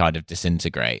head kind of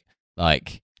disintegrate.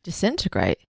 Like.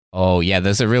 Disintegrate. Oh yeah,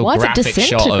 there's a real Why does it graphic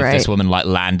shot of disintegrate? this woman like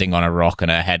landing on a rock and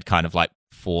her head kind of like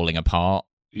falling apart.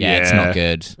 Yeah, it's not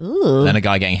good. Ooh. Then a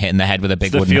guy getting hit in the head with a big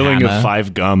It's the wooden feeling hammer. of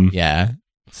 5 gum. Yeah,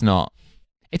 it's not.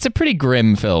 It's a pretty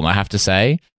grim film, I have to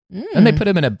say. And they put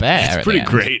him in a bear. It's at pretty the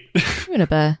end. great. You're in a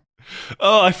bear.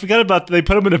 Oh, I forgot about they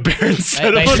put him in a bear and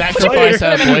set They him on sacrifice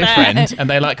fire. her boyfriend and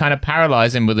they like kind of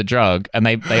paralyze him with a drug and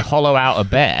they hollow out a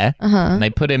bear and they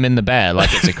put him in the bear like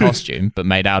it's a costume but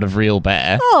made out of real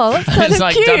bear. Oh, that's kind It's of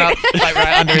like cute. done up like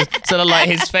right under his sort of like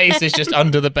his face is just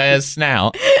under the bear's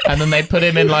snout and then they put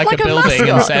him in like Like a a building and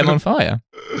mascot. set him on fire.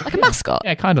 Like a mascot.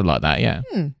 Yeah, kind of like that, yeah.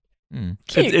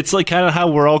 Cute. It's like kind of how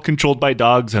we're all controlled by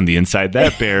dogs, and the inside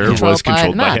that bear Controlled was by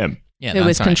controlled the by man. him. Yeah, Who that's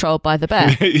is right. controlled by the bear.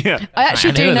 Yeah. I actually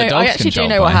And who do are the know. I dogs actually do controlled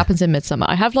know what by? happens in Midsummer.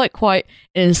 I have like quite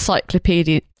an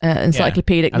encyclopedic And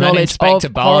then knowledge Inspector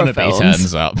of horror Barnaby films.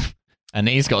 turns up and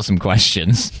he's got some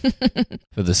questions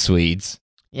for the Swedes.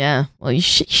 Yeah. Well, you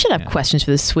should have Yeah. questions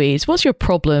for the Swedes. What's your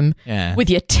problem Yeah. with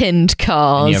your tinned And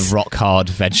cars? your rock hard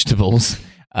vegetables.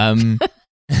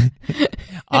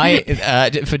 For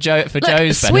Joe's Look,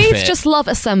 benefit, Swedes just love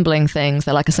assembling things.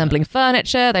 They like assembling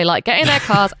furniture. They like getting their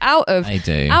cars out of They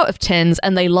do. tins,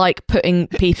 and they like putting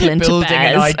people into building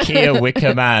bears. an IKEA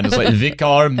wicker man. It's like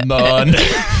Vicar Man.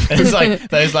 It's like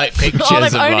those like pictures Oh,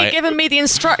 they've of only like given me the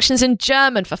instructions in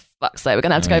German. For fuck's sake, we're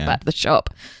gonna have to go yeah. back to the shop.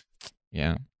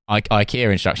 yeah.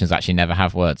 IKEA instructions actually never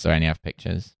have words; they only have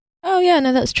pictures. Oh yeah,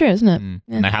 no, that's true, isn't it? Mm.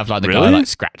 Yeah. And they have like the guy Really? like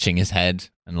scratching his head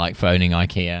and like phoning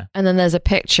IKEA. And then there's a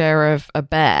picture of a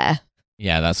bear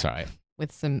Yeah, that's right.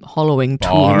 with some hollowing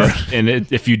Bar. tools. And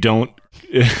if you don't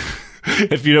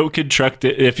construct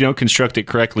it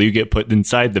correctly, you get put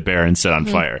inside the bear and set on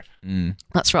fire. Mm.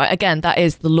 That's right. Again, that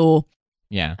is the law.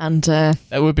 Yeah, And that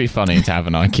would be funny to have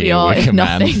an we IKEA are, wicker if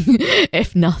man. nothing,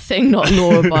 if nothing, not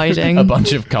law abiding. A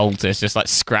bunch of cultists just like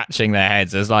scratching their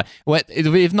heads. It's like, "What?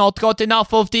 We've not got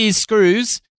enough of these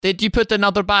screws. Did you put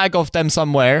another bag of them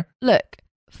somewhere?" Look,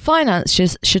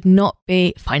 finances should not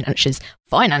be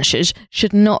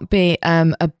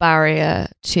a barrier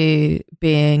to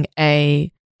being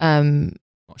a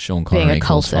What Sean Being a Connery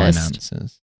calls cultist.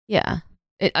 finances. yeah.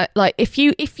 Like if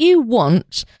you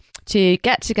want to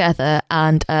get together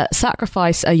and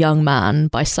sacrifice a young man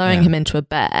by sewing Yeah. him into a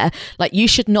bear, like you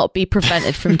should not be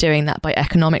prevented from doing that by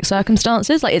economic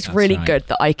circumstances. Like it's That's really right. good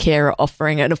that IKEA are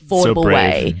offering an So affordable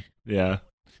brave. way Yeah.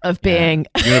 of being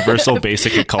Universal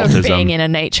basic of being occultism. in a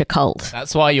nature cult.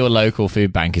 That's why your local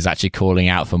food bank is actually calling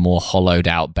out for more hollowed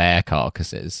out bear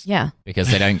carcasses Yeah,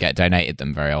 because they don't get donated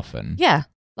them very often. yeah.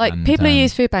 Like And, people who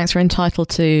use food banks are entitled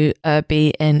to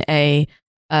be in a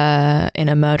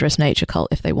murderous nature cult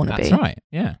if they want to That's be. right.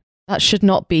 Yeah, That should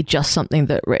not be just something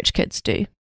that rich kids do.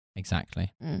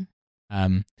 exactly.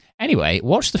 Mm. Anyway,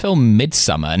 watch the film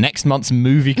Midsummer, next month's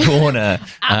movie corner.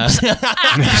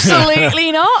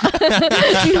 Absolutely not.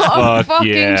 Not a Fuck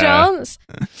fucking yeah. chance.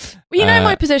 Well, you know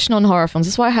my Uh, position on horror films.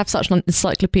 That's why I have such an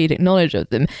encyclopedic knowledge of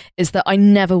them, is that I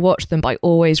never watch them, but I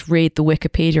always read the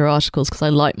Wikipedia articles because I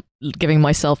like giving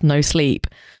myself no sleep.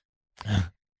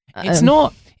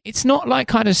 It's not like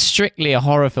kind of strictly a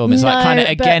horror film. It's like kind of,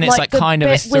 No, again, but, it's like the kind of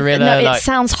a bit with- thriller. no, it like,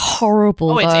 sounds horrible.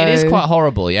 oh, it is though. quite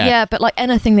horrible. Yeah. Yeah, but like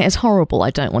anything that is horrible,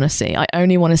 I don't want to see. I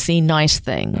only want to see nice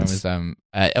There things. was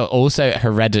also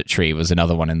Hereditary was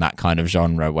another one in that kind of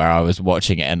genre where I was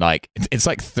watching it and like it's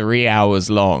like 3 hours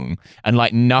long and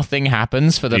like nothing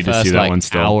happens for the Need to see first that like one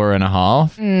still. hour and a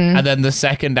half, Mm. and then the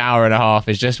second hour and a half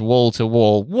is just wall to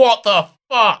wall. What the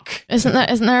fuck? Isn't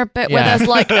there a bit where Yeah. there's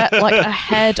like a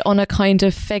head on a kind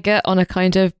of figure on a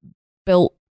kind of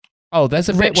built? Oh, there's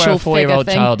a bit where Ritual a 4-year-old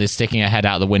figure thing. child is sticking her head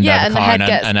out the window Yeah, of and the the car head and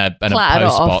gets a clattered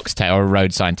post off. box or a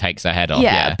road sign takes her head off.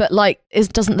 Yeah, But like,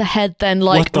 doesn't the head then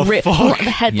like What the fuck? the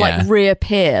head Yeah. like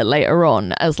reappear later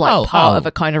on as like Oh, part oh. of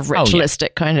a kind of Oh, yeah.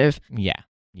 ritualistic kind of yeah.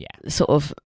 sort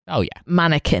of Oh yeah,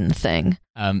 mannequin thing.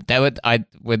 I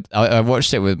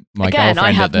watched it with my Again, girlfriend.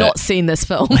 I have not seen this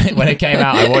film. When it came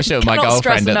out, I watched it with my Cannot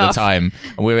stress girlfriend at enough. the time,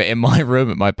 and we were in my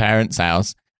room at my parents'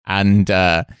 house, and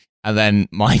then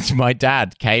my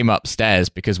dad came upstairs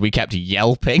because we kept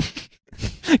yelping.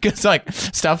 Because like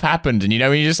stuff happened, and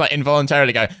when you just like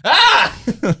involuntarily go ah,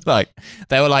 like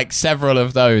there were like several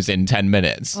of those in 10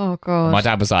 minutes. Oh god. My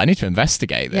dad was like, I need to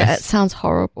investigate this. Yeah, it sounds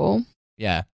horrible.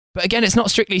 Yeah. But again, it's not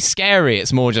strictly scary.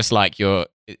 It's more just like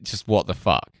just what the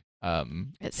fuck.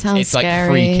 It sounds it's scary.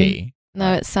 like freaky.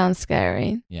 No, it sounds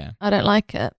scary. Yeah. I don't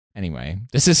like it. Anyway,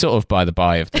 this is sort of by the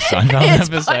by of the Seinfeld It's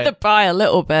episode. by the by a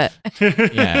little bit.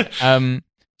 Yeah.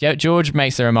 George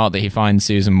makes the remark that he finds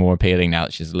Susan more appealing now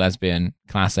that she's a lesbian.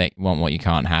 Classic, want what you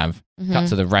can't have. Cut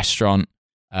to the restaurant.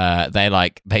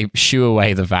 They shoo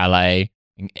away the valet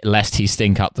lest he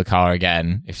stink up the car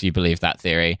again, if you believe that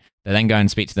theory. They then go and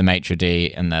speak to the maitre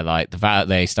d', and they're like, the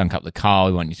valet stunk up the car,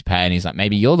 we want you to pay. And he's like,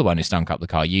 maybe you're the one who stunk up the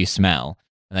car, you smell.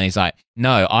 And then he's like,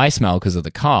 no, I smell because of the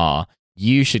car.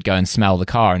 You should go and smell the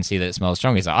car and see that it smells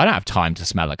strong. He's like, I don't have time to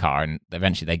smell a car. And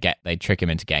eventually they trick him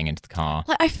into getting into the car.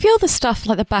 Like, I feel the stuff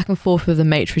like the back and forth with the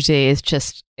maitre d' is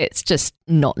just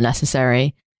not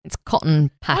necessary. It's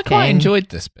cotton packing. I quite enjoyed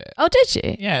this bit. Oh, did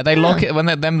you? Yeah, they lock it when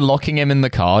they're them locking him in the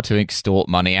car to extort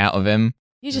money out of him.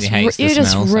 You He just hates the you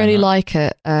just smell so really much. like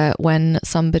it when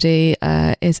somebody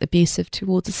is abusive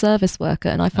towards a service worker,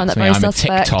 and I find That's that me, very I'm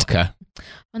suspect. a TikToker. I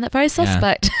find that very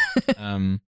suspect.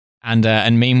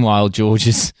 And meanwhile,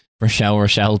 George's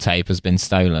Rochelle tape has been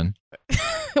stolen.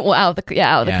 Well, out of the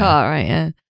car, right? Yeah.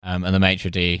 And the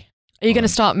maitre d'. Are you going to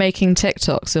start making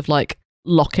TikToks of like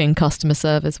locking customer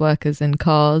service workers in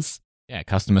cars? Yeah,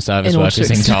 customer service In order workers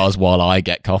to in cars while I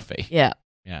get coffee. Yeah.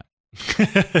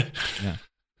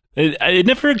 It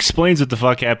never explains what the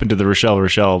fuck happened to the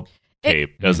Rochelle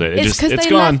tape, does it? It's because it's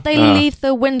gone. They leave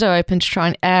the window open to try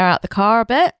and air out the car a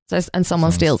bit, and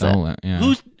someone steals it. stole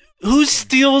yeah. Who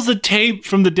steals a tape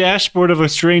from the dashboard of a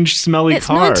strange smelling It's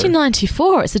car?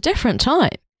 1994. It's a different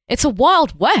time. It's a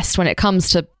wild west when it comes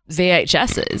to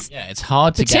VHSs. Yeah, it's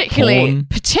hard to get porn.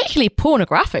 Particularly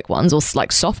pornographic ones, or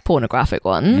like soft pornographic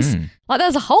ones. Like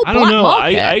there's a whole I black don't know.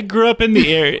 market. I grew up in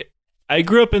the area. I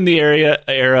grew up in the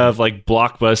era of like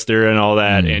Blockbuster and all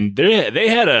that, and they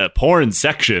had a porn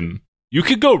section. You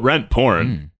could go rent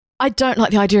porn. I don't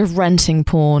like the idea of renting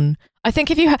porn. I think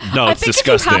if you it's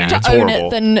disgusting. if you have It's to own horrible.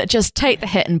 it, then just take the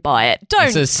hit and buy it.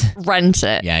 Don't rent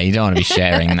it. Yeah, you don't want to be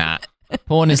sharing that.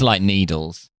 Porn is like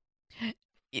needles.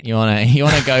 You wanna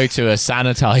go to a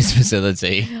sanitized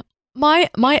facility. My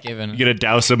You gotta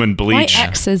douse them in bleach. My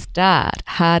ex's dad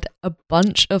had a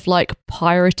bunch of like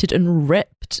pirated and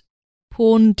ripped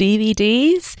porn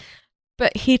DVDs,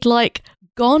 but he'd like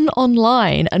gone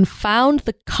online and found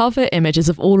the cover images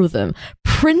of all of them,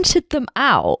 printed them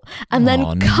out, and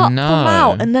then cut them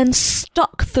out and then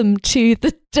stuck them to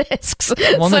the discs.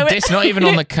 On the disc, not even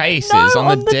on the cases,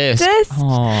 on the disc.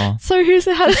 Oh. So who's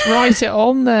had Just write it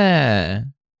on there.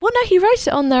 Well, no, he wrote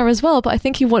it on there as well, but I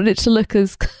think he wanted it to look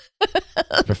as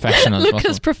professional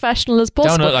as professional as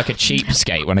possible. Don't look like a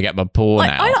cheapskate when I get my porn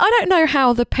out. I don't know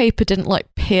how the paper didn't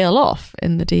like peel off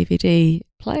in the DVD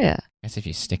player. I guess if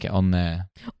you stick it on there.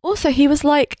 Also, he was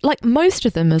like most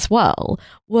of them as well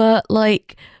were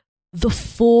like the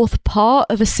fourth part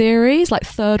of a series, like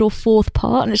third or fourth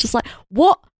part, and it's just like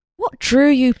what drew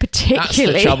you particularly? That's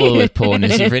the trouble with porn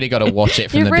is you've really got to watch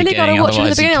it from the beginning. You've really got to watch it from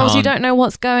the beginning, else you don't know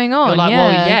what's going on. You're like,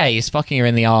 well, yeah, he's fucking her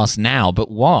in the arse now, but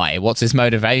why? What's his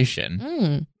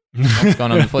motivation? What's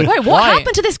gone on before? Wait, what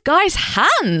happened to this guy's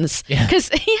hands? Because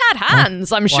he had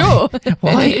hands, I'm sure.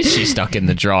 Why is she stuck in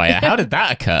the dryer? How did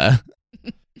that occur?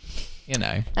 You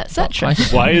know, etc.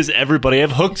 Why does everybody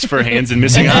have hooks for hands and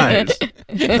missing eyes?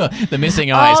 The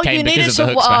missing eyes came because of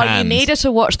the hooks for hands. You needed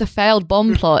to watch the failed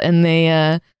bomb plot in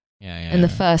the in the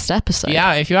first episode.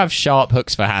 Yeah, if you have sharp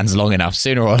hooks for hands long enough,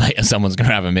 sooner or later someone's going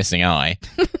to have a missing eye.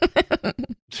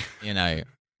 You know,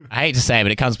 I hate to say it,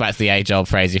 but it comes back to the age-old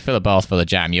phrase: you fill a bath full of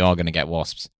jam, you are going to get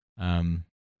wasps.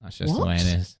 That's just the way it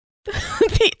is.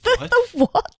 the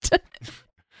what?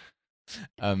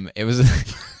 It was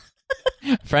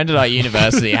a friend at our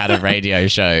university had a radio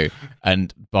show,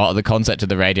 and part of the concept of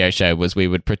the radio show was we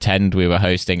would pretend we were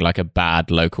hosting like a bad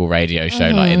local radio show,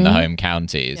 like in the home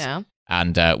counties. Yeah.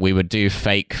 And we would do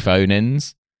fake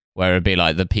phone-ins where it'd be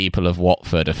like the people of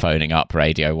Watford are phoning up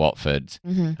Radio Watford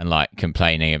and like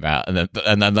complaining about, and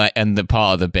the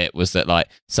part of the bit was that like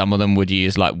some of them would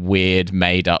use like weird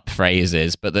made-up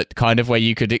phrases, but that kind of where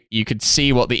you could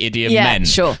see what the idiom meant.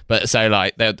 Sure. But so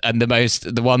like,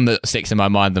 the one that sticks in my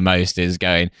mind the most is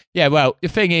going, yeah, well, the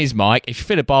thing is, Mike, if you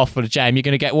fill a bath full of jam, you're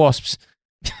going to get wasps.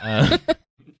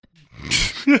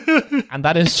 And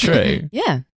that is true.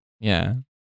 Yeah. Yeah.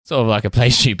 Sort of like a play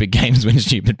stupid games, win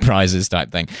stupid prizes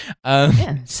type thing.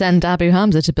 Yeah. Send Abu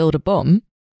Hamza to build a bomb.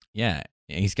 Yeah.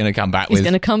 He's going to come back He's with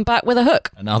going to come back with a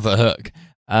hook. another hook.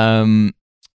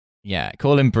 Yeah.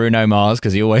 Call him Bruno Mars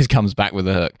because he always comes back with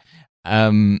a hook.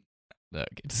 Look,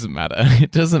 it doesn't matter.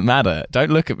 It doesn't matter.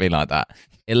 Don't look at me like that.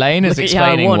 Elaine is Look at you how I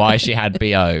explaining want. why she had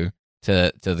BO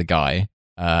to the guy.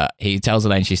 He tells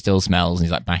Elaine she still smells and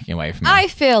he's like backing away from her. I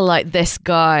feel like this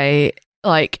guy,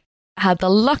 like, had the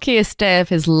luckiest day of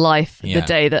his life Yeah. the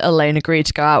day that Elaine agreed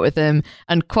to go out with him.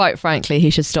 And quite frankly, he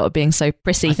should stop being so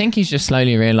prissy. I think he's just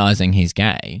slowly realizing he's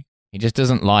gay. He just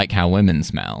doesn't like how women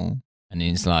smell. And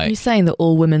he's Are like, you saying that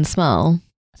all women smell?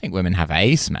 I think women have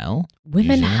a smell.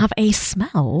 Women usually. have a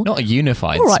smell? Not a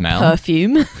unified All right, smell.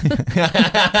 perfume.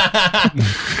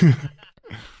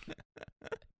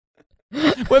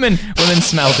 Women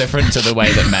smell different to the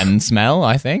way that men smell,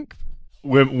 I think.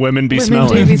 Women be Women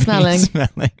smelling. do be smelling.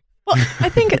 Smelling. Well, I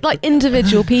think like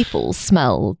individual people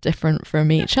smell different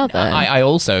from each other. I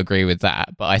also agree with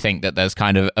that, but I think that there's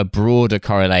kind of a broader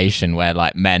correlation where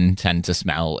like men tend to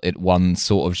smell it one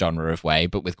sort of genre of way,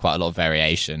 but with quite a lot of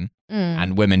variation,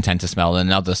 and women tend to smell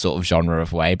another sort of genre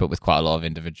of way, but with quite a lot of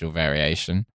individual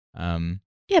variation.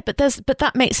 Yeah, but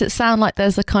that makes it sound like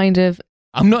there's a kind of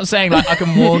I'm not saying like I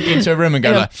can walk into a room and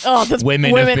go like, there's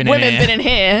women have been in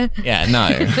here. Yeah, no,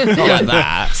 not like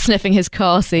that. Sniffing his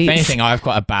car seats. If anything, I have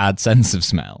quite a bad sense of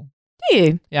smell. Do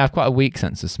you? Yeah, I have quite a weak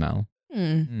sense of smell.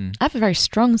 I have a very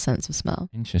strong sense of smell.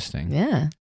 Interesting. Yeah.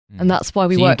 And that's why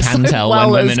we So work you can so tell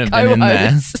well when as women have been in there.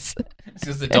 co-hosts. It's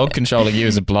just the dog controlling you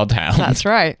as a bloodhound. That's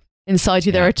right. Inside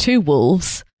you there Yeah. are two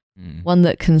wolves. Mm. One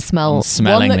that can smell. One's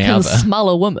smelling one that the can other. smell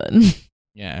a woman.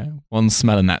 Yeah, one's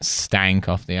smelling that stank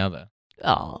off the other.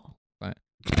 Oh.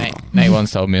 Nate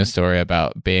once told me a story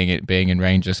about being in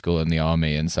ranger school in the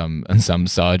army and some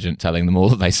sergeant telling them all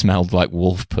that they smelled like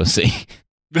wolf pussy.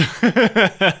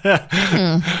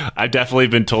 I've definitely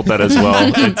been told that as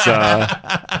well.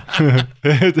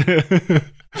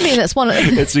 I mean, that's one of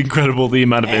It's incredible the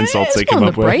amount of insults they it's come one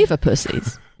up of the with. braver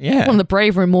pussies. Yeah, One of the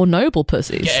braver and more noble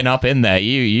pussies. getting up in there.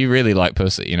 You really like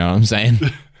pussy. You know what I'm saying?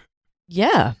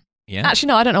 Yeah. Yeah, Actually,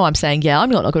 no, I don't know what I'm saying. Yeah, I'm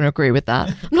not going to agree with that.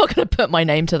 I'm not going to put my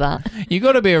name to that. you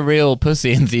got to be a real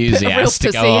pussy enthusiast A real to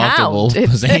pussy go after hound, wolf if,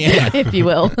 pussy. Yeah. if you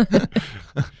will.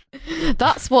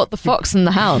 That's what The Fox and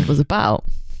the Hound was about.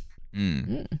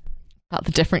 About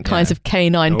the different kinds of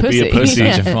canine Don't pussy. be a pussy.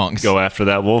 Yeah. Major Fox. Go after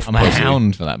that wolf I'm a pussy.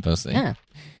 hound for that pussy. Yeah.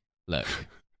 Look.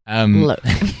 Look,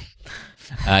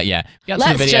 Yeah. We got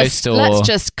to the video store.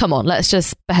 let's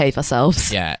just behave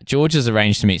ourselves. Yeah. George has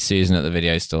arranged to meet Susan at the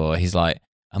video store. He's like,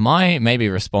 am I maybe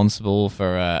responsible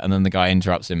for... and then the guy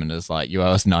interrupts him and is like, you owe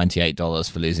us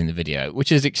 $98 for losing the video, which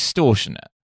is extortionate.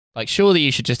 Like, surely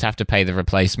you should just have to pay the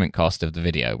replacement cost of the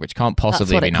video, which can't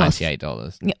possibly what be it costs.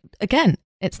 $98. Yeah, again,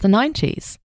 it's the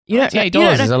 90s. You don't know,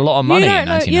 $98 is a lot of money in you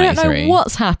 1993. don't know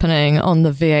what's happening on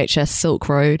the VHS Silk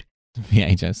Road.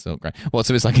 VHS Silk Road. What,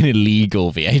 so it's like an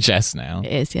illegal VHS now?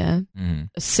 It is, yeah. Mhm.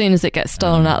 As soon as it gets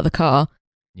stolen out of the car,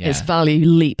 Yeah. its value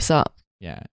leaps up.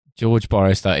 Yeah. George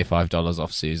borrows $35 off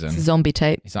It's Susan. a zombie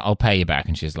tape. He's like, I'll pay you back.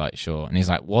 And she's like, sure. And he's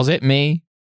like, was it me?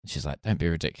 And she's like, don't be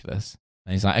ridiculous.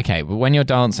 And he's like, okay, but when you're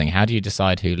dancing, how do you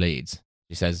decide who leads?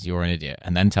 She says, you're an idiot.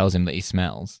 And then tells him that he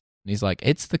smells. And he's like,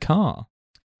 it's the car.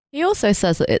 He also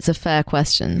says that it's a fair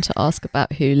question to ask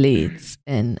about who leads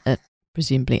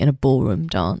presumably in a ballroom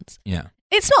dance. Yeah.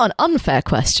 It's not an unfair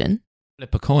question.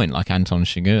 Flip a coin like Anton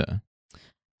Chigurh.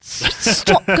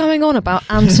 Stop going on about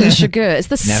Anton Chigurh. It's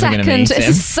the Never gonna meet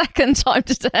him. second time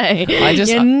today. I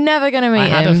just- You're never going to meet I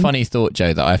had him. a funny thought,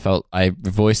 Joe, that I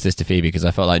voiced this to Phoebe because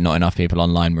I felt like not enough people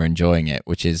online were enjoying it,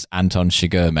 which is Anton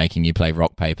Chigurh making you play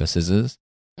rock, paper, scissors.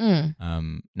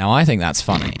 Now, I think that's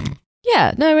funny.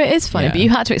 Yeah, no, it is funny, Yeah. but you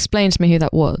had to explain to me who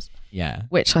that was, Yeah.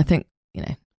 which I think,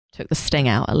 took the sting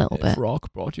out a little bit.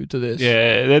 Rock brought you to this.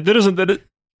 Yeah, that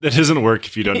doesn't work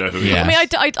if you don't know who he Yeah. I mean, I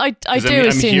 'Cause do I'm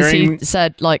as soon as hearing- he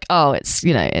said, like, oh, it's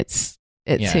Yeah.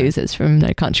 whose, it's from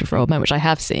No Country for Old Men, which I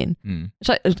have seen. Mm. Which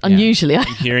unusually, I'm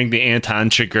hearing the Anton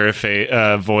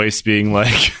Chigurh voice being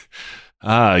like,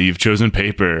 you've chosen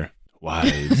paper.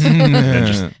 Wise. And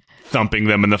just thumping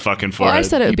them in the fucking well, forehead. I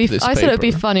said it would be. Keep this I said it would be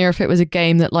paper. funnier if it was a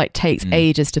game that like takes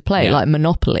ages to play, Yeah. like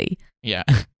Monopoly. Yeah.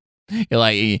 You're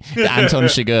like Anton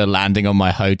Chigurh landing on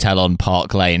my hotel on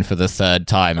Park Lane for the third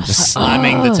time and just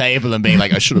slamming the table and being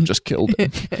like, I should have just killed him.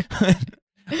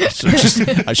 I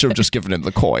should have just given him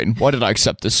the coin. Why did I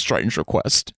accept this strange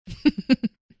request?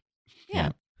 Yeah.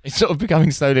 It's sort of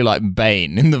becoming slowly like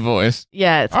Bane in the voice.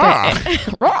 Yeah, it's That's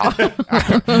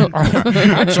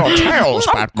your tails,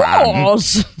 Batman.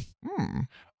 course.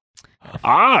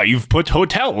 You've put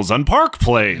hotels on Park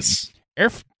Place.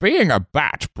 If being a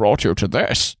bat brought you to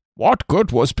this, what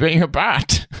good was being a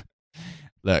bat?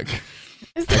 Look.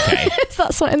 Is that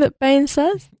something that Bane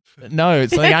says? No,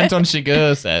 it's something Anton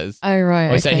Chigurh says. Oh,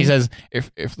 right. He says,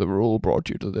 if the rule brought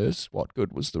you to this, what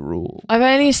good was the rule? I've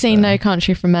only seen No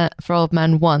Country for Old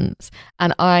Men once,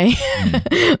 and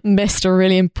I missed a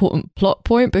really important plot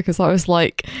point because I was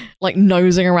like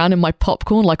nosing around in my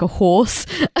popcorn like a horse.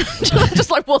 I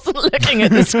just wasn't looking at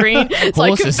the screen.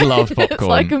 Horses love popcorn.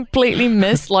 So I completely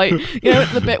missed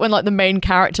the bit when the main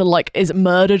character is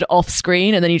murdered off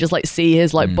screen, and then you just see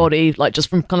his body just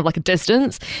from kind of a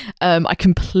distance. I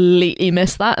completely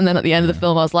missed that, and then at the end of the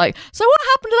film I was like, so what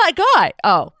happened to that guy?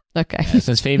 Oh, okay. Yeah,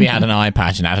 since Phoebe had an eye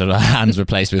patch and had her hands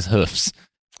replaced with hoofs,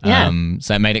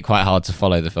 so it made it quite hard to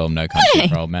follow the film No Country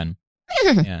for Old Men.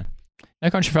 Yeah, No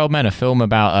Country for Old Men, a film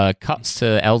about cuts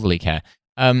to elderly care.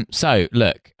 So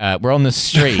look, we're on the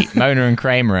street. Mona and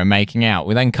Kramer are making out.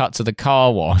 We then cut to the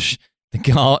car wash.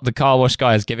 The car wash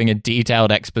guy is giving a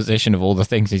detailed exposition of all the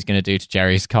things he's going to do to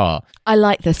Jerry's car. I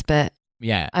like this bit.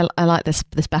 Yeah. I like this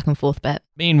back and forth bit.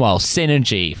 Meanwhile,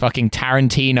 synergy, fucking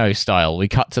Tarantino style, we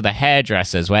cut to the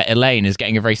hairdressers where Elaine is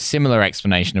getting a very similar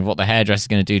explanation of what the hairdresser is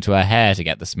going to do to her hair to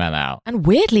get the smell out. And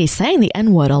weirdly saying the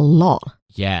N-word a lot.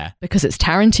 Yeah. Because it's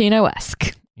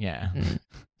Tarantino-esque. Yeah.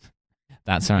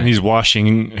 That's right. And he's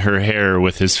washing her hair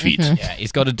with his feet. Mm-hmm. Yeah,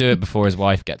 he's got to do it before his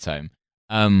wife gets home.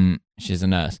 She's a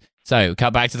nurse. So, we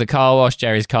cut back to the car wash.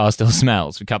 Jerry's car still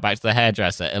smells. We cut back to the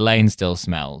hairdresser. Elaine still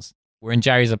smells. We're in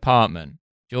Jerry's apartment.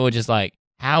 George is like,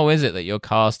 how is it that your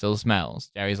car still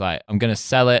smells? Jerry's like, I'm going to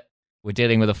sell it. We're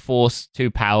dealing with a force too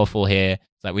powerful here.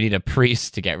 It's like, we need a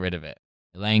priest to get rid of it.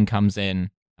 Elaine comes in,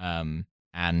 and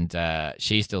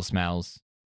she still smells.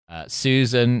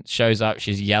 Susan shows up.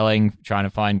 She's yelling, trying to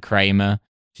find Kramer.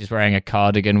 She's wearing a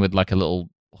cardigan with a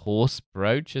little horse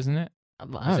brooch, isn't it?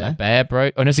 Is it a bear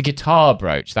brooch? Oh, no, it's a guitar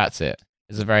brooch. That's it.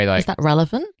 It's a very Is that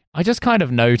relevant? I just kind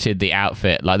of noted the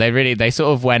outfit. They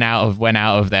sort of went out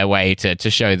of their way to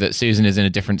show that Susan is in a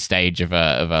different stage of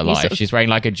her life. She's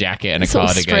wearing a jacket and a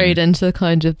cardigan. Sort of strayed into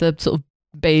kind of the sort of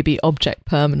baby object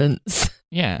permanence.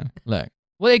 Yeah, look.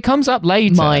 Well, it comes up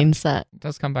later. Mindset. It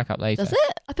does come back up later. Does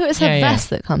it? I thought it was her vest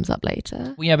that comes up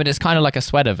later. Well, yeah, but it's kind of like a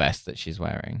sweater vest that she's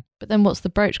wearing. But then what's the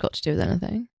brooch got to do with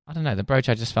anything? I don't know. The brooch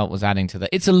I just felt was adding to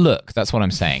the... It's a look. That's what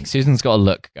I'm saying. Susan's got a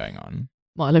look going on.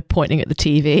 Milo pointing at the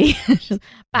TV. Just,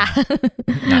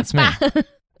 That's me.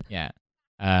 Yeah.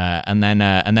 And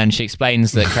then she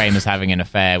explains that Kramer's having an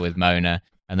affair with Mona.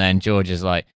 And then George is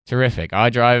like, terrific. I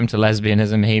drive him to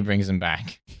lesbianism. He brings him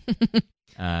back.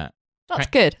 That's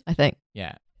good, I think.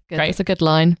 Yeah. Good. That's a good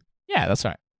line. Yeah, that's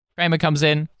right. Kramer comes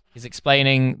in. He's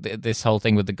explaining this whole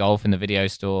thing with the golf in the video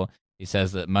store. He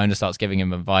says that Mona starts giving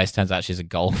him advice. Turns out she's a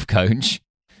golf coach.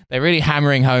 They're really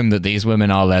hammering home that these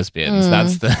women are lesbians.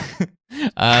 That's the...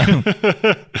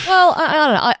 Well,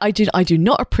 I don't know. I do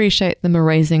not appreciate them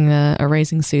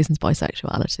erasing Susan's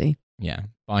bisexuality. Yeah,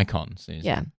 bicon Susan.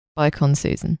 Yeah, bicon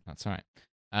Susan. That's right.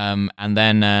 And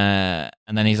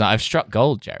then he's like, I've struck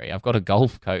gold, Jerry. I've got a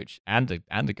golf coach and a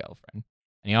girlfriend.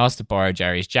 And he asked to borrow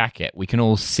Jerry's jacket. We can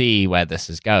all see where this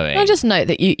is going. I just note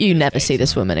that you never see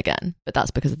this woman again, but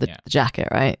that's because of the jacket,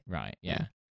 right? Right. Yeah.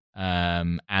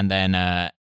 And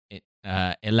then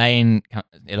Elaine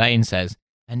says,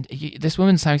 and this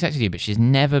woman's having sex with you, but she's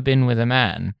never been with a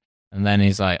man. And then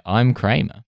he's like, I'm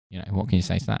Kramer. What can you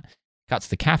say to that? Cuts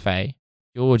to the cafe.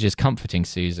 George is comforting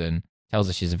Susan, tells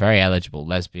her she's a very eligible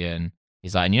lesbian.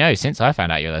 He's like, since I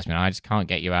found out you're a lesbian, I just can't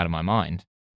get you out of my mind.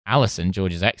 Allison,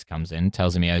 George's ex, comes in,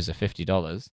 tells him he owes her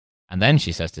 $50. And then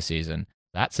she says to Susan,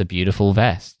 that's a beautiful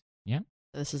vest. Yeah.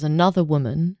 This is another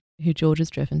woman who George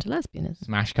has driven to lesbianism.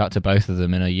 Smash cut to both of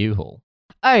them in a U-Haul.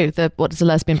 Oh, what does a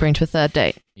lesbian bring to a third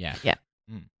date? Yeah. Yeah.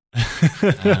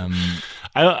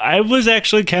 I was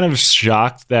actually kind of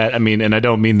shocked that, and I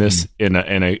don't mean this in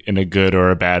a good or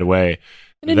a bad way.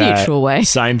 In a neutral way.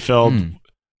 Seinfeld,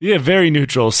 very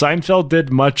neutral. Seinfeld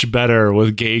did much better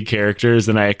with gay characters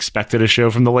than I expected a show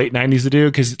from the late 90s to do.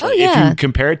 Because if you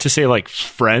compare it to, say,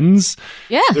 Friends,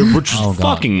 they're just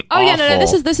fucking awful. Oh yeah, no,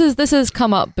 this has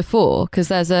come up before because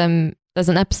there's an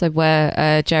episode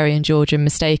where Jerry and George are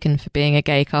mistaken for being a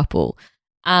gay couple.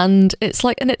 And it's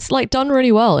done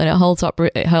really well, and it holds up.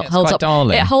 It holds up.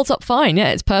 Darling. It holds up fine. Yeah,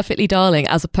 it's perfectly darling,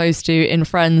 as opposed to in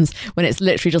Friends when it's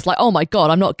literally just like, oh my god,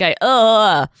 I'm not gay.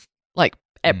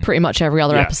 Pretty much every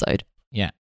other episode. Yeah.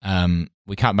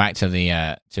 We cut back to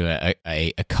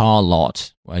a car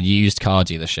lot, a used car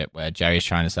dealership where Jerry's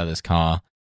trying to sell his car.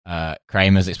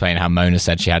 Kramer's explaining how Mona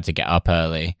said she had to get up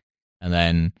early,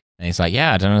 and he's like,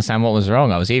 yeah, I don't understand what was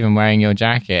wrong. I was even wearing your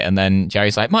jacket. And then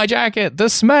Jerry's like, my jacket, the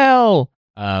smell.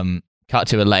 Cut cut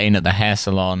to Elaine at the hair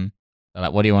salon. They're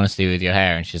like, what do you want us to do with your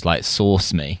hair? And she's like,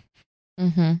 sauce me.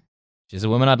 Mm-hmm. She's a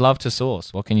woman I'd love to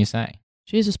sauce. What can you say?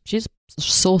 She's a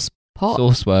sauce pot.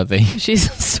 Sauce worthy.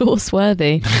 She's sauce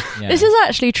worthy. Yeah. This is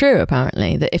actually true,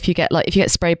 apparently, that if you get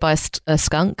sprayed by a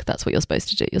skunk, that's what you're supposed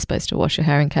to do. You're supposed to wash your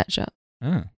hair in ketchup.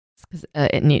 Oh. Because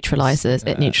it neutralizes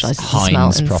the smell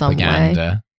Heinz in some way.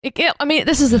 propaganda. I mean,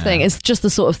 this is the thing. It's just the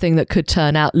sort of thing that could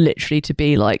turn out literally to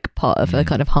be like part of a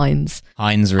kind of Heinz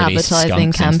really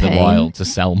advertising skunks campaign. into the wild to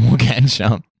sell more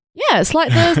ketchup. Yeah, it's like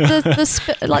the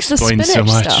spinach so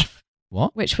much. stuff.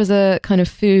 What? Which was a kind of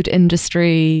food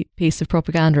industry piece of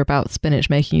propaganda about spinach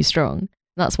making you strong.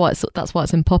 That's why it's in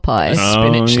Popeye.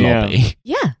 Spinach yeah. lobby.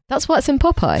 Yeah, that's why it's in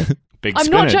Popeye. Big I'm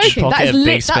spinach. not joking. Pocket of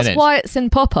big That's spinach. why it's in The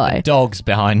Popeye. dogs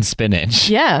behind spinach.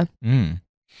 Yeah,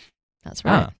 that's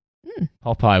right. Ah.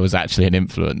 Popeye was actually an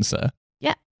influencer.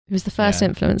 He was the first Yeah.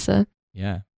 influencer.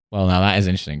 Yeah. Well, now that is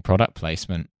interesting. Product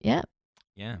placement. Yeah.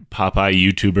 Yeah. Popeye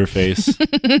YouTuber face.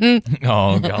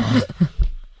 Oh, God.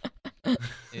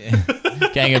 Yeah.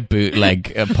 Getting a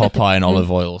bootleg Popeye and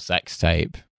olive oil sex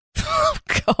tape. Oh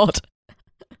God.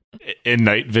 In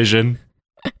night vision.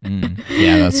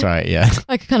 Yeah, that's right. Yeah.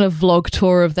 Like a kind of vlog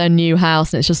tour of their new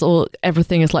house, and it's just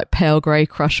everything is like pale grey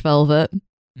crushed velvet.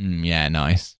 Yeah,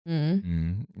 nice.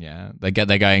 Mm. Yeah, they're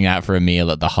going out for a meal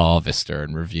at the Harvester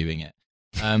and reviewing it.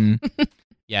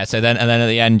 Yeah. So then at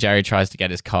the end, Jerry tries to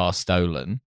get his car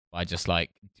stolen by just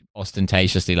like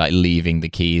ostentatiously like leaving the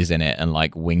keys in it and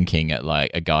like winking at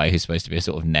like a guy who's supposed to be a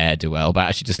sort of ne'er-do-well, but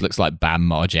actually just looks like Bam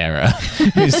Margera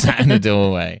who's sat in the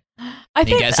doorway. I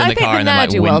think, He gets in the I think car and then like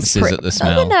ne'er-do-well's winces at the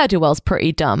smell. The ne'er-do-well's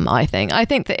pretty dumb, I think. I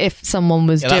think that if someone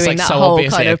was Yeah, that's doing like that so whole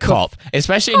obviously kind a of cop,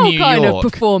 especially in whole New kind York.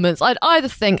 of performance, I'd either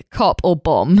think cop or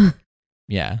bomb.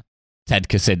 Yeah, Ted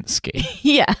Kaczynski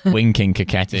Yeah. winking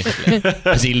coquettishly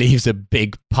as he leaves a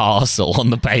big parcel on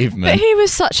the But pavement. he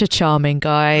was such a charming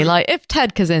guy. Like, if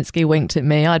Ted Kaczynski winked at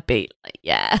me, I'd be like,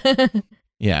 yeah.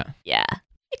 Yeah, Yeah.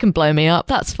 You can blow me up.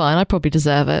 That's fine. I probably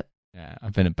deserve it. yeah,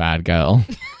 I've been a bad girl.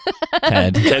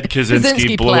 Ted. Ted Kaczynski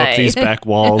Kaczynski blow up play. these back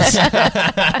walls.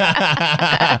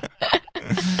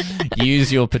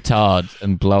 Use your petard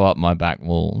and blow up my back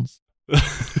walls.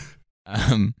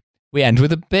 We end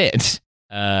with a bit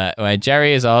where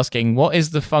Jerry is asking, what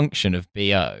is the function of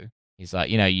BO? He's like,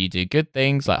 you do good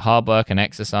things like hard work and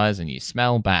exercise and you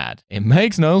smell bad. It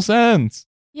makes no sense.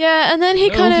 Yeah, and then he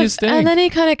What kind else of you stink? and then he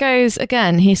kind of goes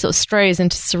again, he sort of strays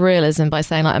into surrealism by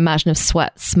saying, like, imagine if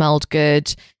sweat smelled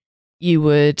good, you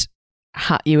would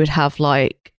have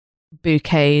like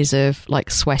bouquets of like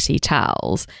sweaty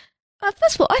towels.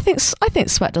 First of all, I think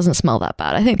sweat doesn't smell that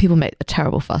bad. I think people make a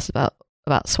terrible fuss about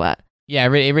sweat. Yeah, it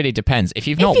really depends. If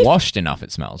you've not washed enough,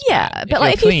 it smells Yeah, bad. but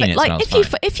like you're clean, it smells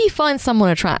fine. if you find someone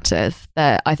attractive,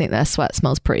 I think their sweat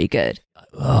smells pretty good.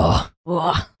 Ugh.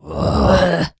 Ugh.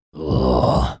 Ugh.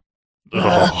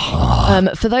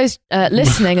 Ugh. For those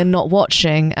listening and not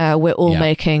watching, we're all Yeah.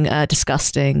 making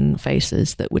disgusting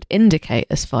faces that would indicate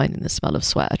us finding the smell of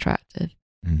sweat attractive.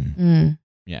 Mm.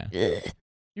 Yeah. Ugh.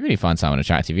 You really find someone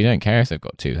attractive. You don't care if they've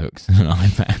got two hooks and an eye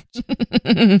patch.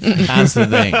 That's the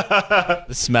thing.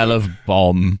 The smell of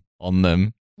bomb on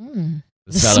them. Mm.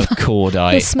 The smell of The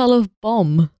cordite. smell of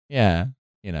bomb. Yeah.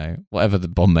 Whatever the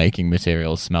bomb making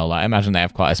materials smell like. I imagine they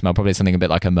have quite a smell. Probably something a bit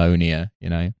like ammonia,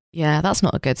 Yeah, that's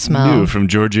not a good smell. New from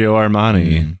Giorgio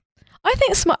Armani. Mm. I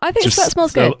think sweat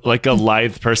smells so- good. like a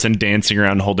lithe person dancing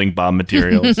around holding bomb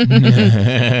materials.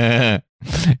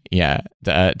 Yeah.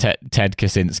 Ted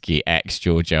Kaczynski ex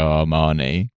Giorgio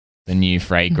Armani. The new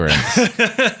fragrance.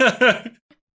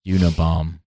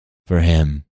 Unabomb. For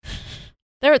him.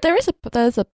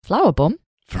 There's a flower bomb.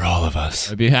 For all of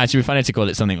us. It'd actually be funny to call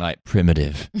it something like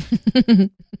primitive.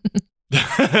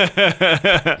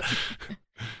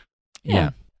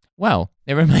 Yeah. Well,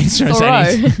 it remains to us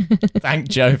any. Thank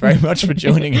Joe very much for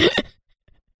joining us.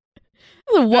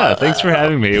 Yeah, thanks for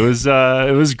having me. It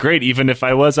was great, even if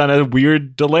I was on a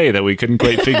weird delay that we couldn't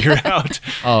quite figure out.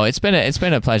 Oh, it's been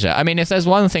a pleasure. I mean, if there's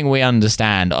one thing we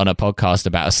understand on a podcast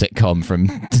about a sitcom from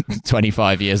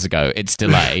 25 years ago, it's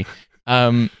delay.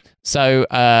 So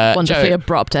Wonderfully Joe,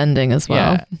 abrupt ending as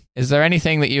well. yeah, is there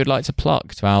anything that you would like to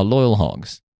plug to our loyal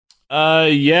hogs?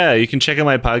 Yeah, you can check out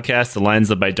my podcast, the Lions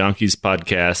Led by Donkeys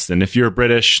podcast. And if you're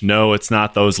British, no, it's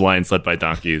not those lions led by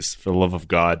donkeys, for the love of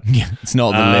God. Yeah, it's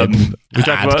not the Lib we talked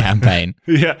ad about- campaign.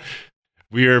 Yeah.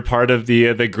 We are part of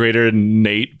the greater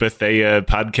Nate Bethea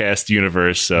podcast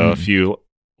universe. So if you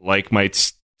like my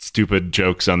stupid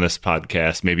jokes on this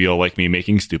podcast, maybe you'll like me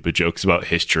making stupid jokes about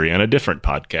history on a different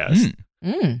podcast.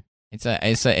 Mm. It's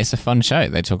a fun show.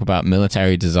 They talk about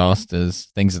military disasters,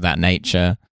 things of that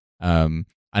nature.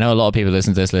 I know a lot of people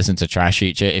listen to Trash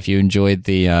Future. If you enjoyed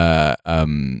the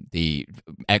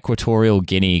Equatorial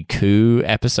Guinea coup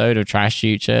episode of Trash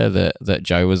Future that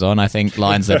Joe was on, I think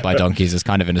Lions Led by Donkeys is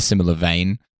kind of in a similar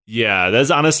vein. Yeah,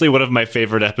 that's honestly one of my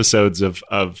favorite episodes of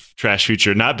Trash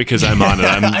Future. Not because I'm on it.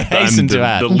 I'm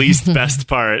the least best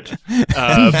part.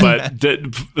 But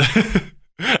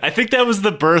I think that was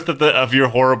the birth of your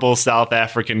horrible South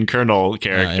African colonel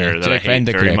character that I hate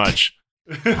very much.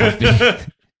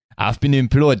 I've been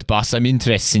employed by some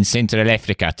interests in Central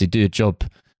Africa to do a job.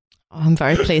 Oh, I'm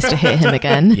very pleased to hear him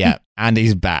again. Yeah, and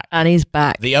he's back. And he's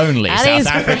back. The only South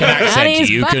African accent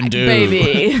you can do.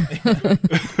 Baby.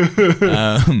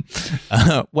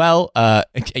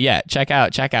 Check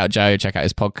out Joe, check out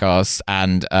his podcast.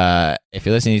 And if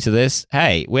you're listening to this,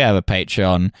 hey, we have a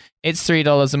Patreon. It's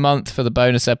 $3 a month for the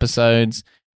bonus episodes.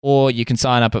 Or you can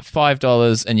sign up at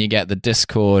 $5 and you get the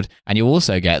Discord. And you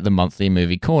also get the monthly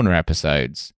Movie Corner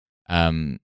episodes.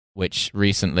 Which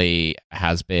recently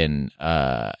has been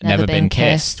Never Been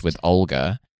Kissed with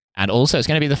Olga. And also it's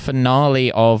going to be the finale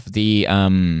of the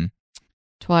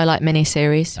Twilight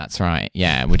miniseries. That's right.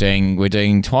 Yeah, we're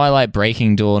doing Twilight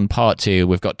Breaking Dawn Part 2.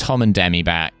 We've got Tom and Demi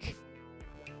back.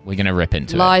 We're going to rip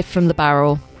into Live from the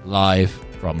barrel.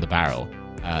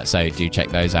 So do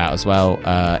check those out as well.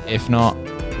 If not,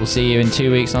 we'll see you in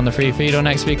 2 weeks on the free feed or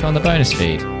next week on the bonus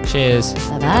feed. Cheers.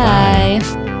 Bye-bye.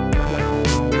 Bye.